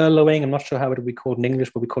semi-furloughing. I'm not sure how it would be called in English,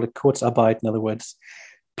 but we call it Kurzarbeit. In other words,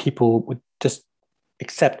 people would just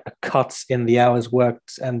accept a cut in the hours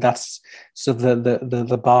worked, and that's sort of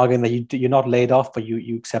the bargain that you're not laid off, but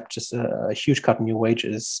you accept just a huge cut in your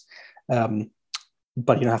wages,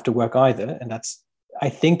 but you don't have to work either. And that's, I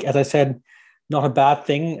think, as I said, not a bad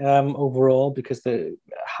thing overall, because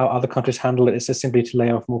how other countries handle it is just simply to lay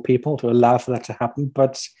off more people to allow for that to happen.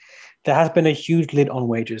 But there has been a huge lid on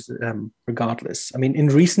wages regardless. I mean, in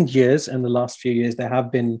recent years, in the last few years, there have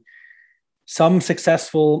been some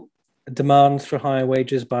successful demands for higher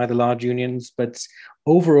wages by the large unions, but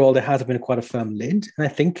overall there has been quite a firm lid. And I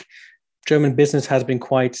think German business has been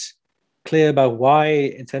quite clear about why,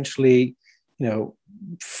 essentially,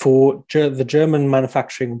 for the German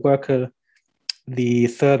manufacturing worker, the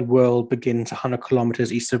third world begins 100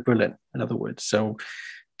 kilometers east of Berlin, in other words. So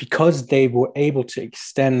because they were able to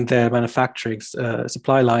extend their manufacturing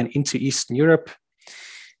supply line into Eastern Europe,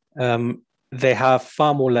 they have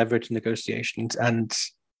far more leverage in negotiations, and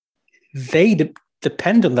they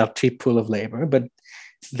depend on that cheap pool of labor, but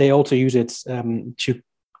they also use it to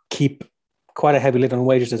keep quite a heavy lid on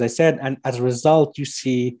wages, as I said. And as a result, you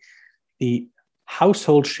see the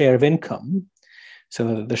household share of income,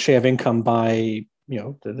 so the share of income by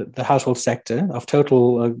the household sector of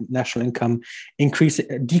total national income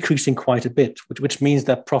decreasing quite a bit, which means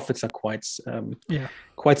that profits are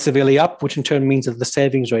quite severely up, which in turn means that the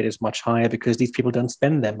savings rate is much higher because these people don't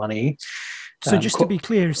spend their money. So just to be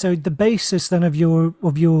clear, so the basis then of your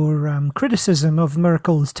criticism of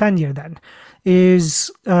Merkel's tenure then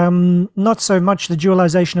is not so much the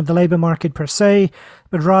dualization of the labor market per se,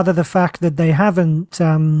 but rather the fact that they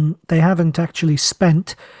haven't actually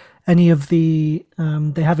spent any of they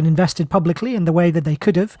haven't invested publicly in the way that they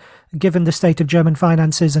could have, given the state of German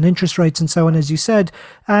finances and interest rates and so on, as you said,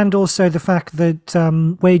 and also the fact that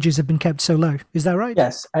wages have been kept so low. Is that right?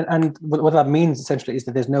 Yes, and what that means essentially is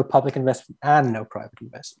that there's no public investment and no private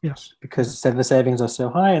investment. Yes, because the savings are so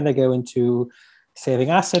high, and they go into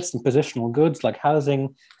saving assets and positional goods like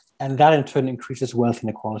housing, and that in turn increases wealth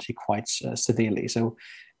inequality quite severely. So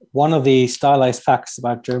one of the stylized facts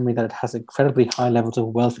about Germany that it has incredibly high levels of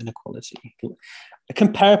wealth inequality,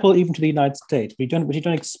 comparable even to the United States, which you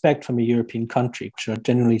don't expect from a European country, which are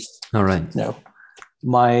generally all right.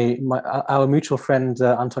 Our mutual friend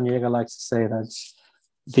Anton Jäger likes to say that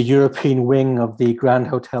the European wing of the Grand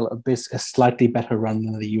Hotel Abyss is slightly better run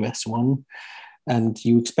than the US one, and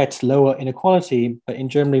you expect lower inequality, but in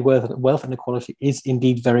Germany, wealth inequality is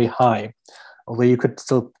indeed very high, although you could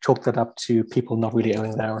still chalk that up to people not really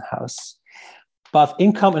owning their own house. But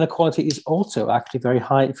income inequality is also actually very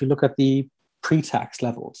high if you look at the pre-tax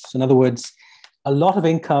levels. In other words, a lot of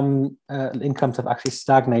incomes have actually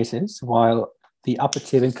stagnated while the upper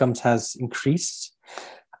tier incomes has increased.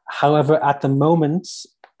 However, at the moment,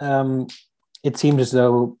 it seems as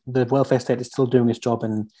though the welfare state is still doing its job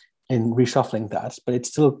in reshuffling that, but it's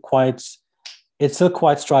still quite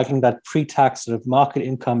striking that pre-tax sort of market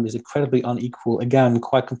income is incredibly unequal, again,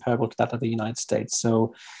 quite comparable to that of the United States.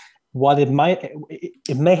 So while it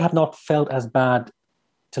may have not felt as bad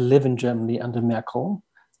to live in Germany under Merkel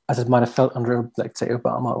as it might have felt under, like, say,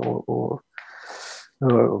 Obama or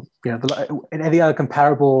any other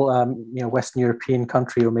comparable Western European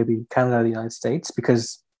country, or maybe Canada or the United States,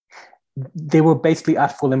 because they were basically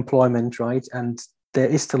at full employment, right? And there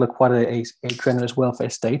is still quite a generous welfare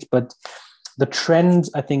state, but the trend,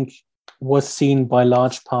 I think, was seen by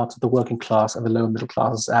large parts of the working class and the lower middle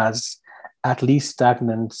class as at least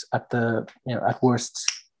stagnant, at worst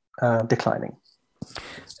declining.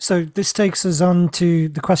 So this takes us on to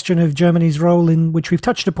the question of Germany's role in, which we've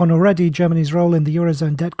touched upon already, Germany's role in the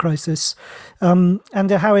Eurozone debt crisis, and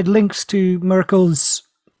how it links to Merkel's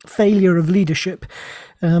failure of leadership.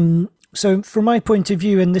 So from my point of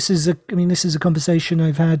view, and this is a conversation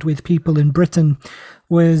I've had with people in Britain,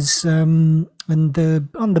 was on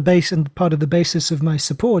the base and part of the basis of my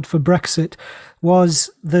support for Brexit was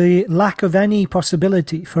the lack of any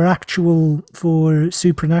possibility for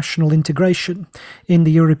supranational integration in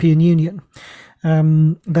the European Union.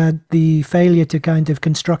 That the failure to kind of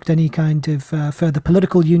construct any kind of further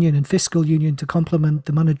political union and fiscal union to complement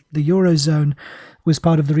the Eurozone was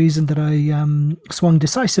part of the reason that I swung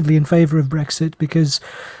decisively in favour of Brexit, because,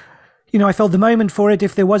 you know, I felt the moment for it,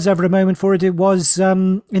 if there was ever a moment for it, it was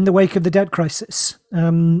in the wake of the debt crisis,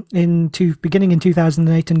 beginning in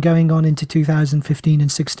 2008 and going on into 2015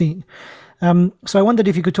 and 16. So I wondered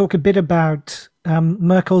if you could talk a bit about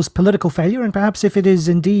Merkel's political failure, and perhaps if it is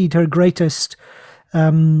indeed her greatest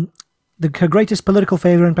political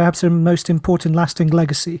failure and perhaps her most important lasting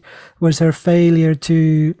legacy was her failure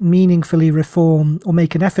to meaningfully reform or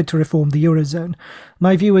make an effort to reform the Eurozone.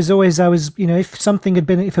 My view was always,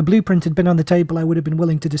 if a blueprint had been on the table, I would have been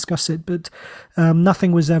willing to discuss it, but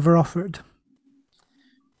nothing was ever offered.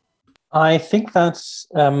 I think that's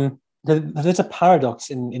there's a paradox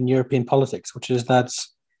in European politics, which is that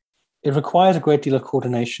it requires a great deal of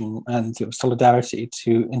coordination and solidarity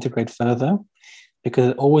to integrate further, because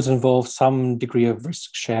it always involves some degree of risk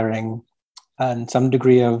sharing and some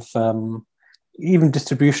degree of even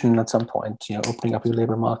distribution at some point, opening up your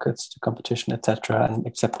labor markets to competition, etc., and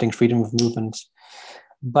accepting freedom of movement.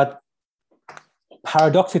 But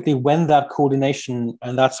paradoxically, when that coordination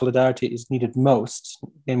and that solidarity is needed most,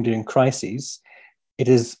 namely during crises, it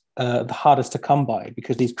is the hardest to come by,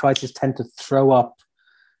 because these crises tend to throw up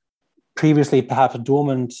previously perhaps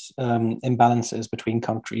dormant imbalances between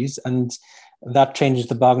countries, and that changes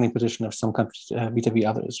the bargaining position of some countries vis-a-vis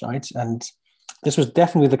others, right? And this was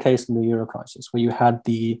definitely the case in the Euro crisis, where you had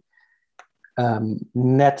the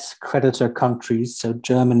net creditor countries, so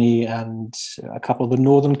Germany and a couple of the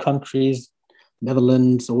northern countries,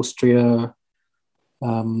 Netherlands, Austria,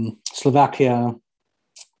 Slovakia,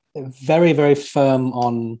 very, very firm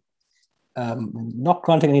on not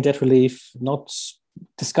granting any debt relief, not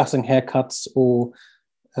discussing haircuts or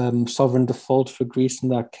sovereign default for Greece in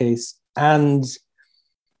that case, and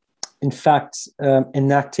in fact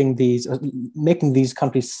making these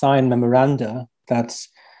countries sign memoranda that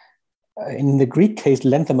in the Greek case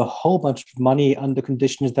lent them a whole bunch of money under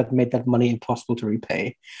conditions that made that money impossible to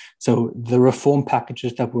repay. So the reform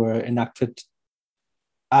packages that were enacted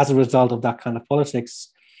as a result of that kind of politics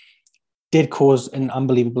did cause an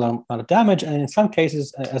unbelievable amount of damage. And in some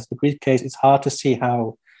cases, as the Greek case, it's hard to see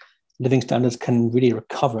how living standards can really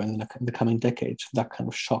recover in the coming decades from that kind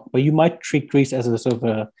of shock. But you might treat Greece as a sort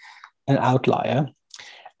of an outlier.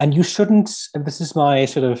 And you shouldn't, and this is my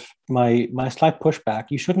sort of my slight pushback,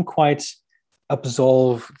 you shouldn't quite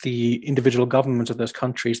absolve the individual governments of those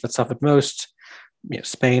countries that suffered most,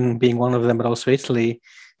 Spain being one of them, but also Italy,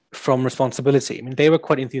 from responsibility. I mean, they were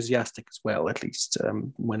quite enthusiastic as well, at least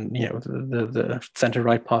when the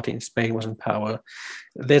center-right party in Spain was in power.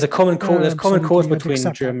 There's a common cause between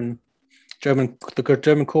the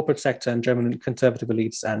German corporate sector and German conservative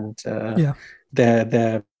elites and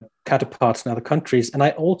their counterparts in other countries. And I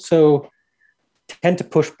also tend to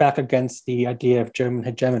push back against the idea of German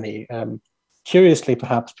hegemony. Curiously,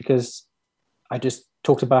 perhaps, because I just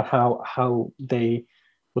talked about how they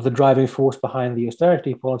were the driving force behind the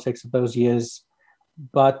austerity politics of those years.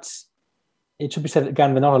 But it should be said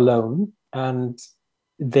again, they're not alone. And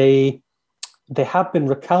they have been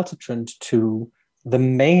recalcitrant to the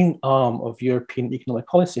main arm of European economic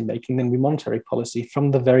policy making, namely monetary policy,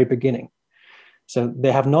 from the very beginning. So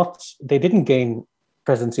they didn't gain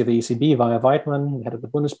presidency of the ECB via Weidmann, head of the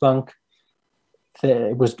Bundesbank.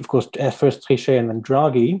 It was, of course, first Trichet and then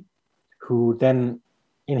Draghi, who then,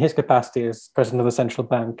 in his capacity as president of the central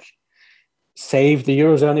bank, saved the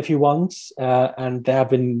Eurozone, if you want. And there have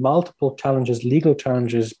been multiple challenges, legal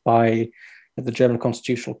challenges by the German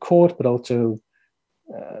Constitutional Court, but also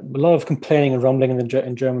a lot of complaining and rumbling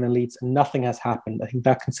in German elites, and nothing has happened. I think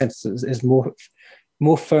that consensus is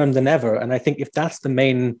more firm than ever. And I think if that's the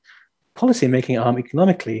main policy-making arm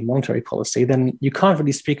economically, monetary policy, then you can't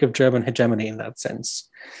really speak of German hegemony in that sense.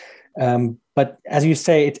 But as you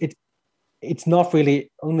say, it's not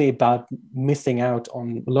really only about missing out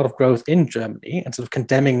on a lot of growth in Germany and sort of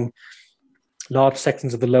condemning large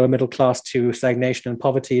sections of the lower middle class to stagnation and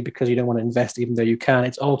poverty because you don't want to invest even though you can.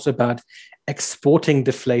 It's also about exporting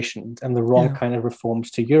deflation and the wrong kind of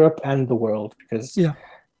reforms to Europe and the world, because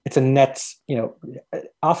it's a net,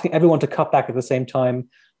 asking everyone to cut back at the same time,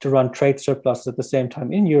 to run trade surpluses at the same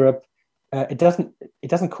time in Europe. It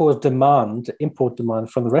doesn't cause import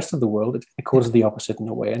demand from the rest of the world. It causes the opposite in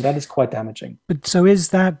a way, and that is quite damaging. But is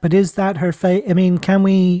that her I mean, can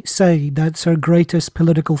we say that's her greatest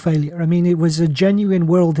political failure? I mean, it was a genuine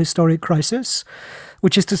world historic crisis,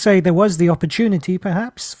 which is to say there was the opportunity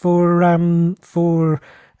perhaps for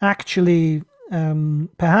actually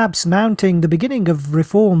perhaps mounting the beginning of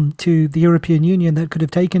reform to the European Union that could have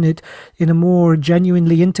taken it in a more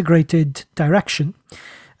genuinely integrated direction.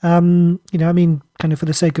 I mean, kind of for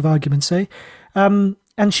the sake of argument's sake, and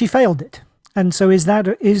she failed it. And so is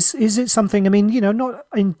it something, I mean, not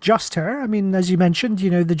in just her, I mean, as you mentioned,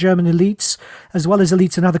 the German elites, as well as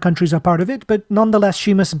elites in other countries, are part of it, but nonetheless,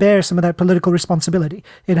 she must bear some of that political responsibility.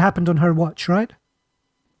 It happened on her watch, right?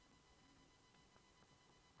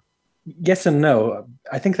 Yes and no.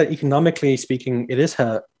 I think that economically speaking, it is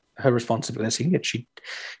her responsibility. That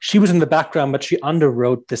she was in the background, but she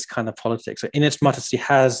underwrote this kind of politics. In as much as she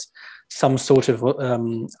has some sort of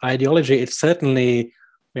ideology, it's certainly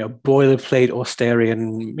boilerplate,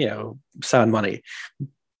 austerian, sound money.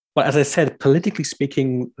 But as I said, politically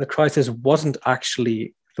speaking, the crisis wasn't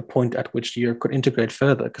actually the point at which Europe could integrate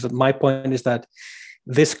further. Because my point is that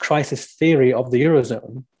this crisis theory of the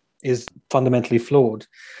Eurozone is fundamentally flawed.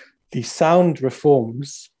 The sound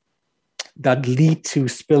reforms that lead to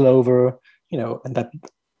spillover, and that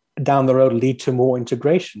down the road lead to more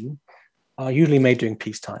integration are usually made during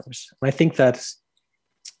peace times. And I think that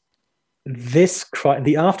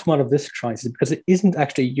the aftermath of this crisis, because it isn't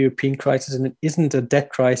actually a European crisis and it isn't a debt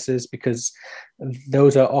crisis, because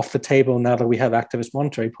those are off the table now that we have activist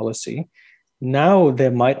monetary policy. Now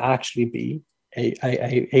there might actually be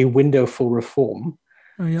a window for reform.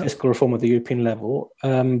 Fiscal reform at the European level,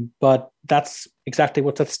 but that's exactly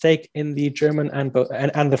what's at stake in the German and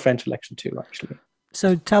the French election too, actually.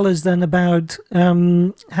 So tell us then about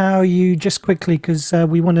how you, just quickly, because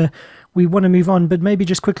we want to move on, but maybe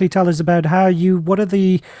just quickly tell us about what are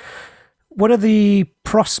the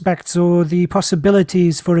prospects or the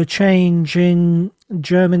possibilities for a change in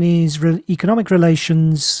Germany's economic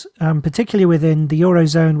relations, particularly within the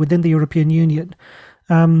Eurozone, within the European Union,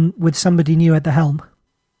 with somebody new at the helm?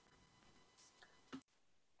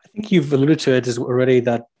 I think you've alluded to it already,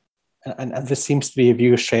 that, and this seems to be a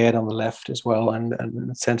view shared on the left as well, and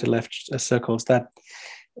center-left circles, that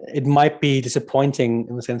it might be disappointing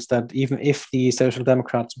in the sense that even if the Social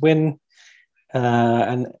Democrats win,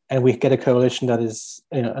 and we get a coalition that is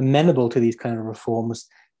amenable to these kind of reforms,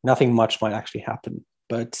 nothing much might actually happen.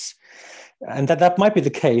 And that might be the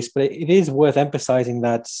case, but it is worth emphasizing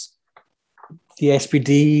that the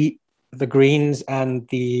SPD, the Greens, and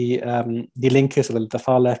the Linke, so the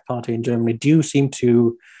far left party in Germany, do seem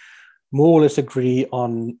to more or less agree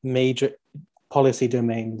on major policy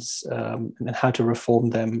domains and how to reform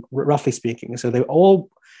them, roughly speaking. So they all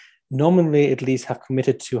nominally at least have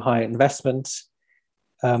committed to higher investments.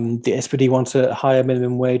 The SPD wants a higher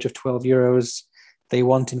minimum wage of 12 euros. They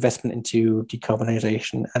want investment into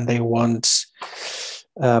decarbonization, and they want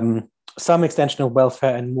some extension of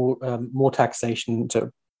welfare and more taxation,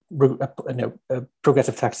 to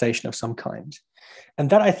progressive taxation of some kind. And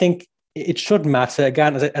that, I think, it should matter.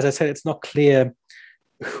 Again, as I said, it's not clear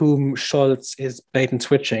whom Scholz is bait and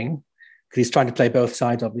switching, because he's trying to play both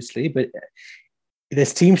sides, obviously. But he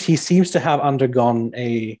seems to have undergone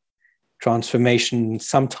a transformation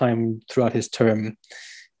sometime throughout his term,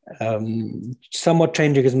 somewhat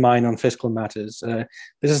changing his mind on fiscal matters.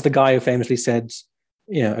 This is the guy who famously said,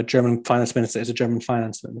 a German finance minister is a German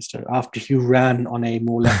finance minister, after he ran on a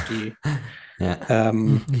more lefty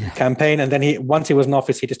campaign. And then once he was in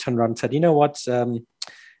office, he just turned around and said, you know what,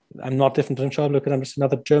 I'm not different than Schäuble, because I'm just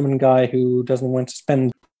another German guy who doesn't want to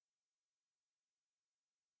spend.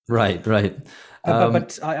 Right.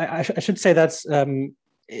 But I should say that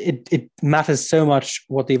it matters so much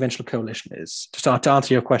what the eventual coalition is. To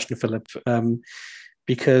answer your question, Philip,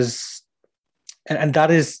 because, and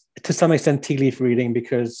that is to some extent tea leaf reading,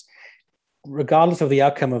 because regardless of the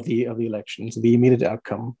outcome of the elections, the immediate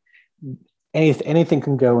outcome, anything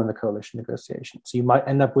can go in the coalition negotiations. So you might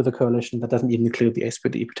end up with a coalition that doesn't even include the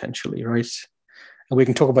SPD potentially, right? And we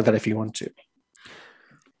can talk about that if you want to.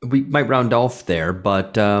 We might round off there,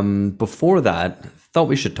 but before that, I thought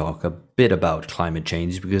we should talk a bit about climate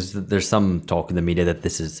change, because there's some talk in the media that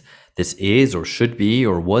this is or should be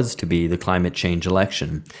or was to be the climate change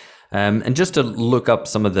election. And just to look up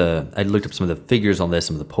I looked up some of the figures on this,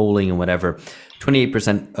 some of the polling and whatever.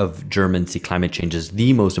 28% of Germans see climate change as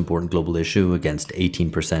the most important global issue, against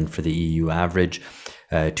 18% for the EU average.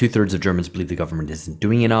 2/3 of Germans believe the government isn't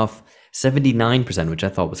doing enough. 79%, which I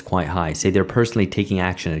thought was quite high, say they're personally taking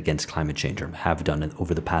action against climate change or have done it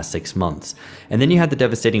over the past 6 months. And then you had the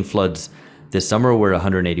devastating floods this summer where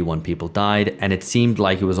 181 people died, and it seemed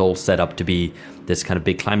like it was all set up to be this kind of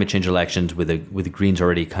big climate change elections with the Greens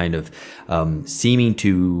already kind of seeming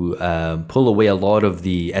to pull away a lot of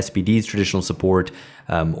the SPD's traditional support,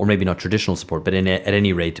 or maybe not traditional support, but at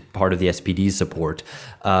any rate, part of the SPD's support.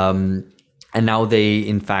 And now they,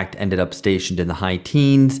 in fact, ended up stationed in the high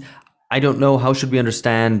teens. I don't know, how should we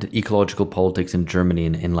understand ecological politics in Germany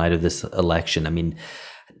in light of this election? I mean,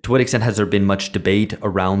 to what extent has there been much debate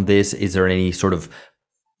around this? Is there any sort of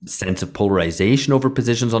sense of polarization over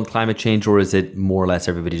positions on climate change, or is it more or less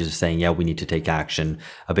everybody just saying, yeah, we need to take action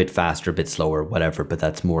a bit faster, a bit slower, whatever, but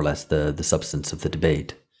that's more or less the substance of the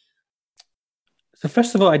debate? So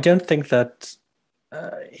first of all, I don't think that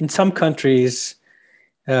in some countries,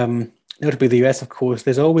 notably the US, of course,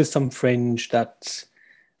 there's always some fringe that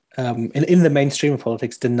in the mainstream of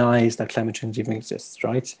politics denies that climate change even exists,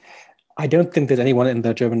 right? I don't think there's anyone in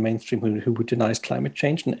the German mainstream who denies climate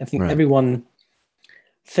change. And I think everyone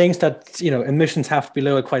thinks that, emissions have to be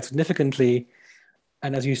lowered quite significantly.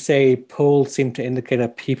 And as you say, polls seem to indicate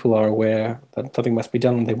that people are aware that something must be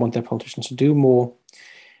done and they want their politicians to do more.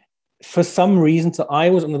 For some reason, so I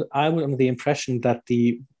was under the impression that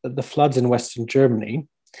the floods in Western Germany,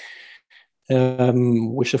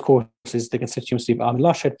 which of course is the constituency of Armin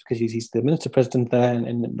Laschet, because he's the minister president there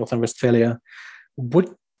in North Rhine-Westphalia,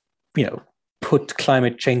 would put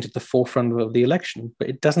climate change at the forefront of the election, but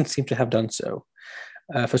it doesn't seem to have done so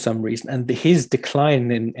for some reason. And his decline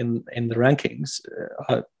in the rankings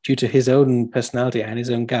due to his own personality and his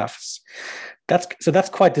own gaffes. That's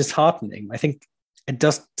quite disheartening. I think it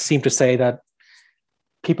does seem to say that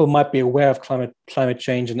people might be aware of climate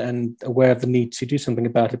change and aware of the need to do something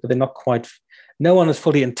about it, but they're not quite. No one has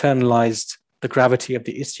fully internalized the gravity of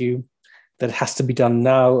the issue, that it has to be done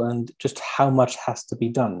now, and just how much has to be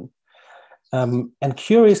done. And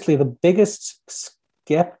curiously, the biggest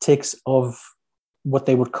skeptics of what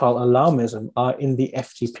they would call alarmism are in the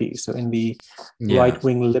FDP, so in the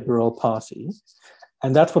right-wing Liberal Party.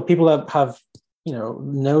 And that's what people have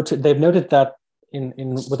noted. They've noted that in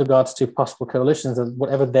with regards to possible coalitions, that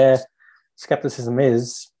whatever their skepticism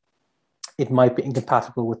is, it might be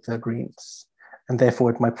incompatible with the Greens. And therefore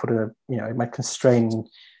it might it might constrain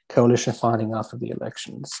coalition finding after the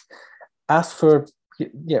elections. As for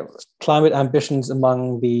climate ambitions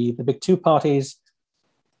among the big two parties,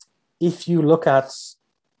 if you look at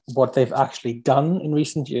what they've actually done in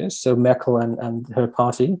recent years, so Merkel and her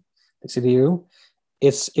party, the CDU,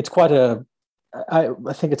 it's quite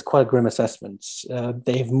I think it's quite a grim assessment.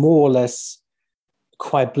 They've more or less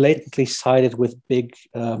quite blatantly sided with big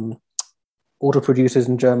auto producers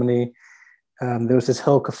in Germany. There was this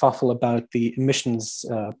whole kerfuffle about the emissions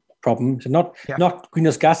problem. So not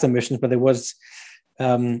greenhouse gas emissions, but there was,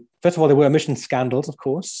 first of all, there were emission scandals, of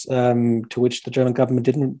course, to which the German government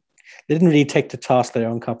didn't really take to task their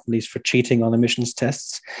own companies for cheating on emissions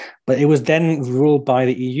tests. But it was then ruled by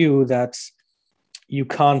the EU that you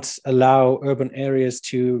can't allow urban areas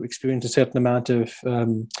to experience a certain amount of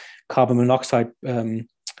carbon monoxide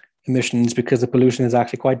emissions because the pollution is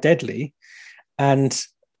actually quite deadly. And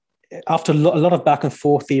after a lot of back and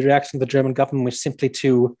forth, the reaction of the German government was simply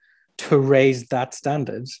to raise that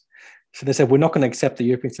standard. So they said, we're not going to accept the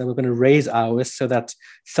European standard, we're going to raise ours so that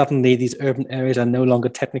suddenly these urban areas are no longer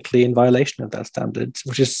technically in violation of that standard,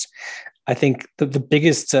 which is, I think, the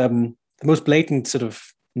biggest, the most blatant sort of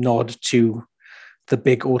nod to the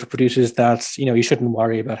big auto producers that, you shouldn't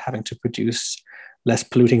worry about having to produce less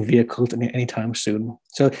polluting vehicles anytime soon.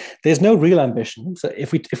 So there's no real ambition. So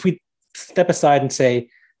if we step aside and say,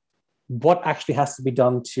 what actually has to be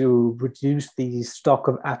done to reduce the stock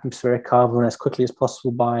of atmospheric carbon as quickly as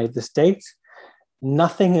possible by this date?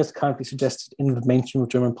 Nothing is currently suggested in the mainstream of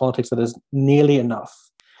German politics that is nearly enough.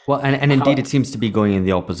 Well, and indeed, it seems to be going in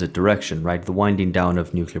the opposite direction, right? The winding down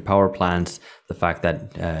of nuclear power plants, the fact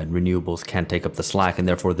that renewables can't take up the slack, and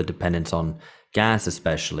therefore the dependence on gas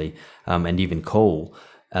especially, and even coal,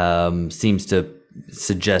 seems to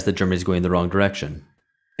suggest that Germany is going in the wrong direction.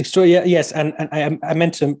 Yes, and I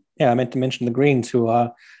meant to mention the Greens, who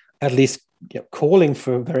are at least calling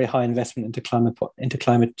for very high investment into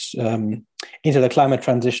the climate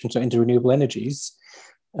transition, so into renewable energies,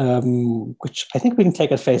 which I think we can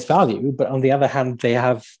take at face value. But on the other hand,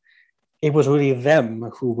 it was really them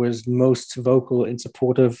who was most vocal in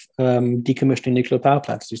support of decommissioning nuclear power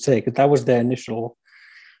plants, as you say, because that was their initial,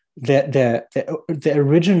 their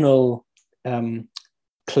original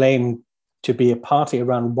claim to be a party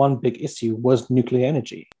around one big issue was nuclear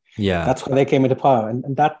energy. Yeah, that's why they came into power,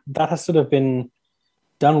 and that has sort of been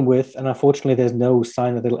done with, and unfortunately, there's no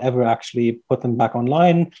sign that they'll ever actually put them back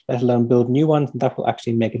online, let alone build new ones. And that will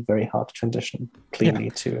actually make it very hard to transition cleanly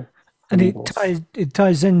to And renewables. it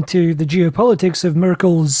ties into the geopolitics of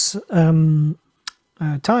Merkel's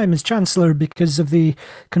time as chancellor because of the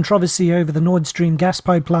controversy over the Nord Stream gas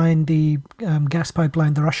pipeline, the gas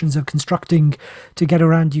pipeline the Russians are constructing to get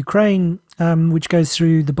around Ukraine, which goes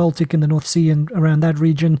through the Baltic and the North Sea and around that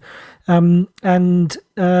region, and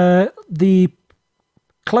the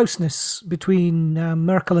closeness between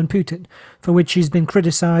Merkel and Putin, for which he's been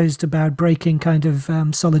criticized about breaking kind of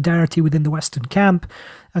solidarity within the Western camp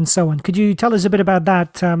and so on. Could you tell us a bit about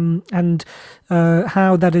that and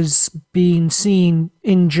how that has been seen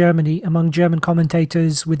in Germany among German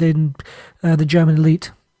commentators within the German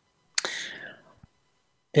elite?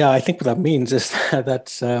 Yeah, I think what that means is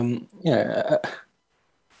that,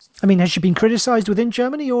 I mean, has she been criticized within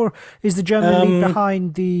Germany, or is the German elite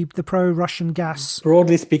behind the pro-Russian gas?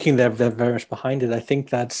 Broadly speaking, they're very much behind it. I think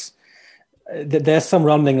that's there's some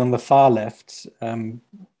rumbling on the far left,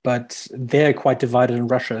 but they're quite divided in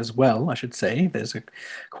Russia as well, I should say. There's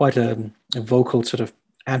quite a vocal sort of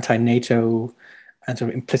anti-NATO and sort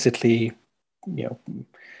of implicitly,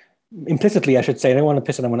 I should say, I don't want to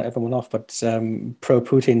piss everyone off, but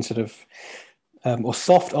pro-Putin sort of, or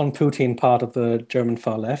soft on Putin part of the German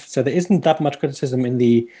far left. So there isn't that much criticism in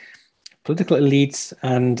the political elites,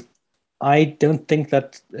 and I don't think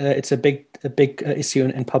that it's a big issue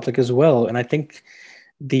in public as well. And I think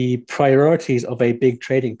the priorities of a big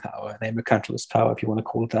trading power, a mercantilist power, if you want to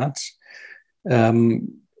call it that,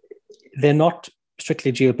 they're not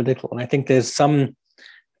strictly geopolitical. And I think there's some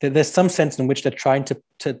sense in which they're trying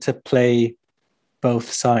to play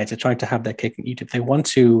both sides. They're trying to have their cake and eat it. They want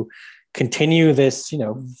to continue this,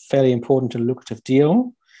 fairly important and lucrative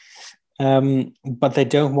deal, but they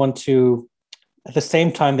don't want to. At the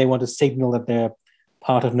same time, they want to signal that they're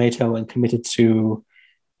part of NATO and committed to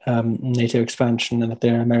NATO expansion and that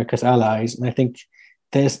they're America's allies. And I think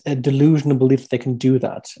there's a delusional belief that they can do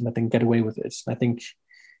that and that they can get away with it. And I think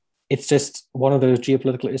it's just one of those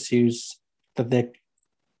geopolitical issues that they're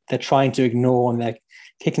trying to ignore, and they're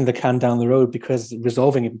kicking the can down the road because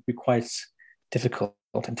resolving it would be quite difficult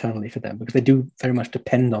internally for them, because they do very much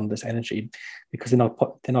depend on this energy, because they're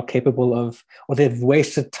not capable of, or they've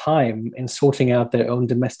wasted time in sorting out their own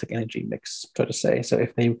domestic energy mix, so to say. So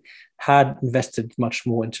if they had invested much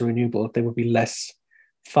more into renewables, they would be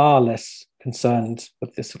far less concerned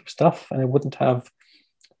with this sort of stuff, and it wouldn't have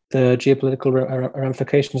the geopolitical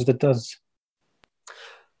ramifications that it does.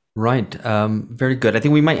 Right. Very good. I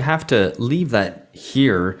think we might have to leave that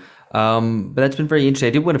here. But that's been very interesting.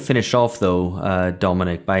 I did want to finish off, though,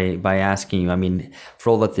 Dominic, by asking you, I mean,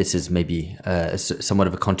 for all that this is maybe somewhat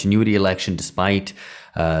of a continuity election, despite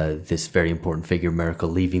this very important figure, Merkel,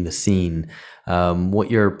 leaving the scene, what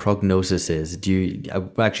your prognosis is.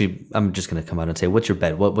 I'm just going to come out and say, what's your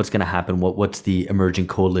bet? What's going to happen? What's the emerging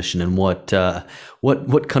coalition, and what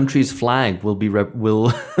country's flag will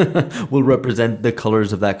will represent the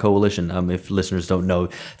colors of that coalition? If listeners don't know,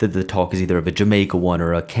 that the talk is either of a Jamaica one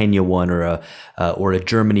or a Kenya one or a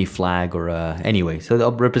Germany flag anyway. So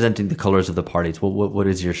they're representing the colors of the parties. What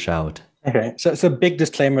is your shout? Okay, so big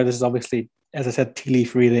disclaimer. This is obviously, as I said, tea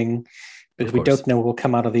leaf reading, because we don't know what will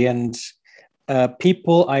come out of the end.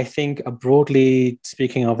 People, I think, are broadly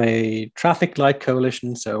speaking of a traffic light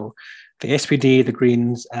coalition. So the SPD, the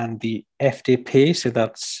Greens, and the FDP. So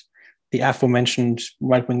that's the aforementioned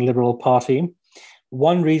right-wing Liberal Party.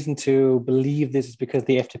 One reason to believe this is because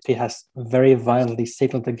the FDP has very violently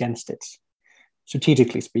signaled against it,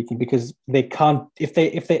 strategically speaking, because they can't, if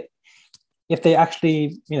they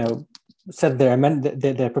actually, said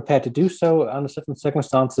they're prepared to do so under certain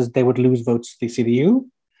circumstances, they would lose votes to the CDU.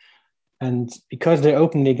 And because they're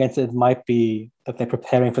openly against it, it might be that they're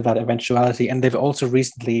preparing for that eventuality. And they've also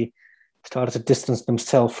recently started to distance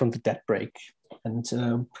themselves from the debt brake.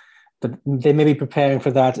 And but they may be preparing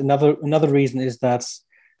for that. Another reason is that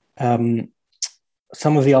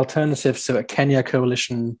some of the alternatives, so a Kenya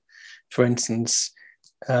coalition, for instance,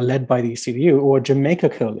 led by the CDU, or Jamaica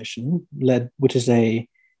coalition, which is a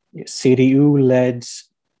CDU-led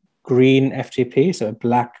green FDP, so a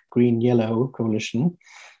black, green, yellow coalition,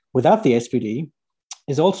 without the SPD,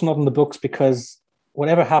 is also not in the books, because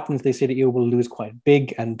whatever happens, the CDU will lose quite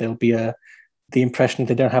big, and there'll be the impression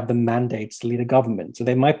they don't have the mandates to lead a government. So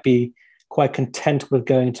they might be quite content with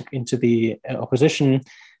going into the opposition.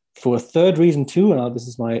 For a third reason too, and this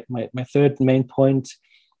is my third main point,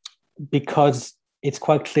 because it's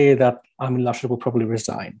quite clear that Armin Laschet will probably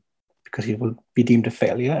resign, because he will be deemed a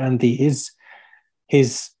failure, and his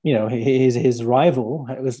rival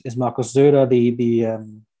is Markus Söder, the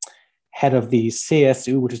head of the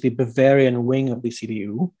CSU, which is the Bavarian wing of the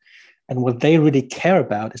CDU. And what they really care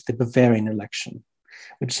about is the Bavarian election,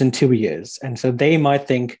 which is in 2 years. And so they might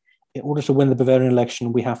think, in order to win the Bavarian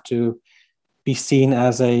election, we have to be seen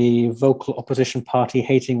as a vocal opposition party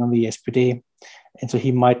hating on the SPD. And so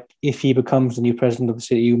he might, if he becomes the new president of the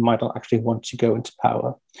CDU, might not actually want to go into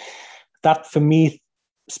power. That, for me,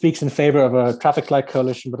 speaks in favor of a traffic light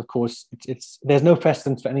coalition. But of course, there's no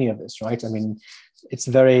precedent for any of this, right? I mean, it's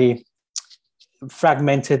very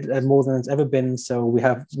fragmented and more than it's ever been. So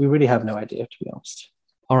we really have no idea, to be honest.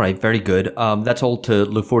 All right, very good. That's all to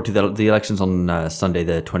look forward to. The elections on Sunday,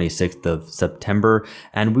 the 26th of September.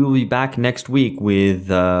 And we will be back next week with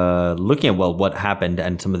looking at, what happened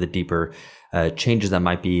and some of the deeper changes that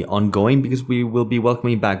might be ongoing, because we will be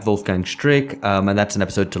welcoming back Wolfgang Strick. And that's an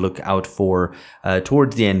episode to look out for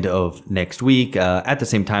towards the end of next week. At the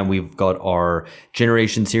same time, we've got our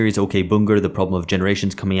Generation series, OK Bunger, The Problem of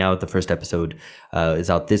Generations, coming out. The first episode is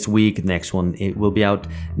out this week. The next one, it will be out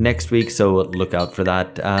next week. So look out for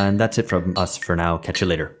that. And that's it from us for now. Catch you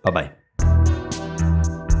later. Bye-bye.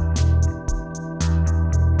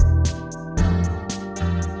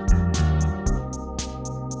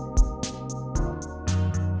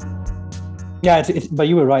 Yeah, but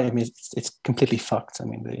you were right. I mean, it's completely fucked. I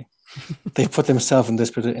mean, they put themselves in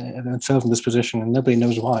this position, and nobody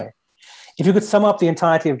knows why. If you could sum up the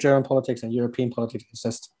entirety of German politics and European politics, it's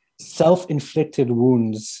just self-inflicted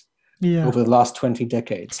wounds over the last 20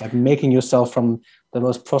 decades, like making yourself from the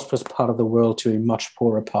most prosperous part of the world to a much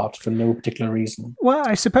poorer part for no particular reason. Well,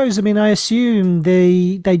 I suppose, I assume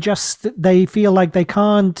they feel like they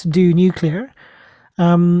can't do nuclear.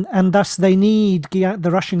 And thus they need the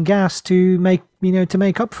Russian gas to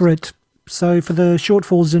make up for it. So for the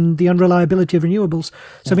shortfalls and the unreliability of renewables.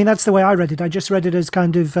 So, that's the way I read it. I just read it as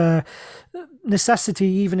kind of necessity,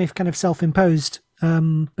 even if kind of self-imposed.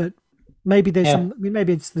 But maybe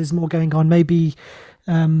there's more going on. Maybe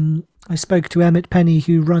I spoke to Emmett Penny,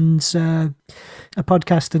 who runs a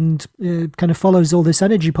podcast and kind of follows all this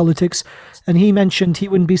energy politics, and he mentioned he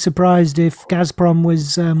wouldn't be surprised if Gazprom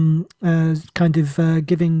was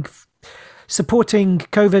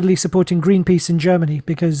covertly supporting Greenpeace in Germany,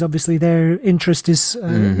 because obviously their interest is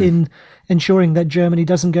in ensuring that Germany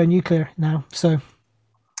doesn't go nuclear now. So,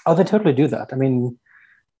 they totally do that. I mean,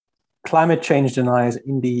 climate change deniers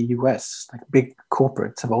in the US, like big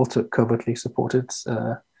corporates, have also covertly supported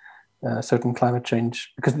certain climate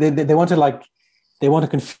change, because they want to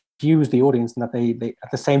confuse the audience, and that they at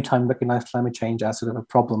the same time recognize climate change as sort of a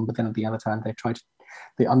problem, but then at the other time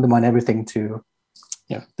they undermine everything to,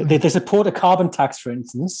 they support a carbon tax, for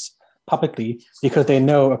instance, publicly, because they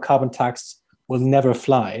know a carbon tax will never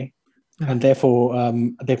fly, and therefore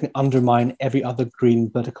they can undermine every other green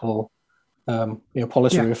political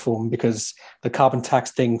policy reform, because the carbon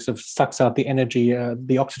tax thing sort of sucks out the energy,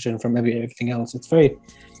 the oxygen from everything else.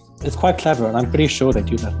 It's quite clever, and I'm pretty sure they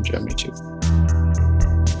do that in Germany too.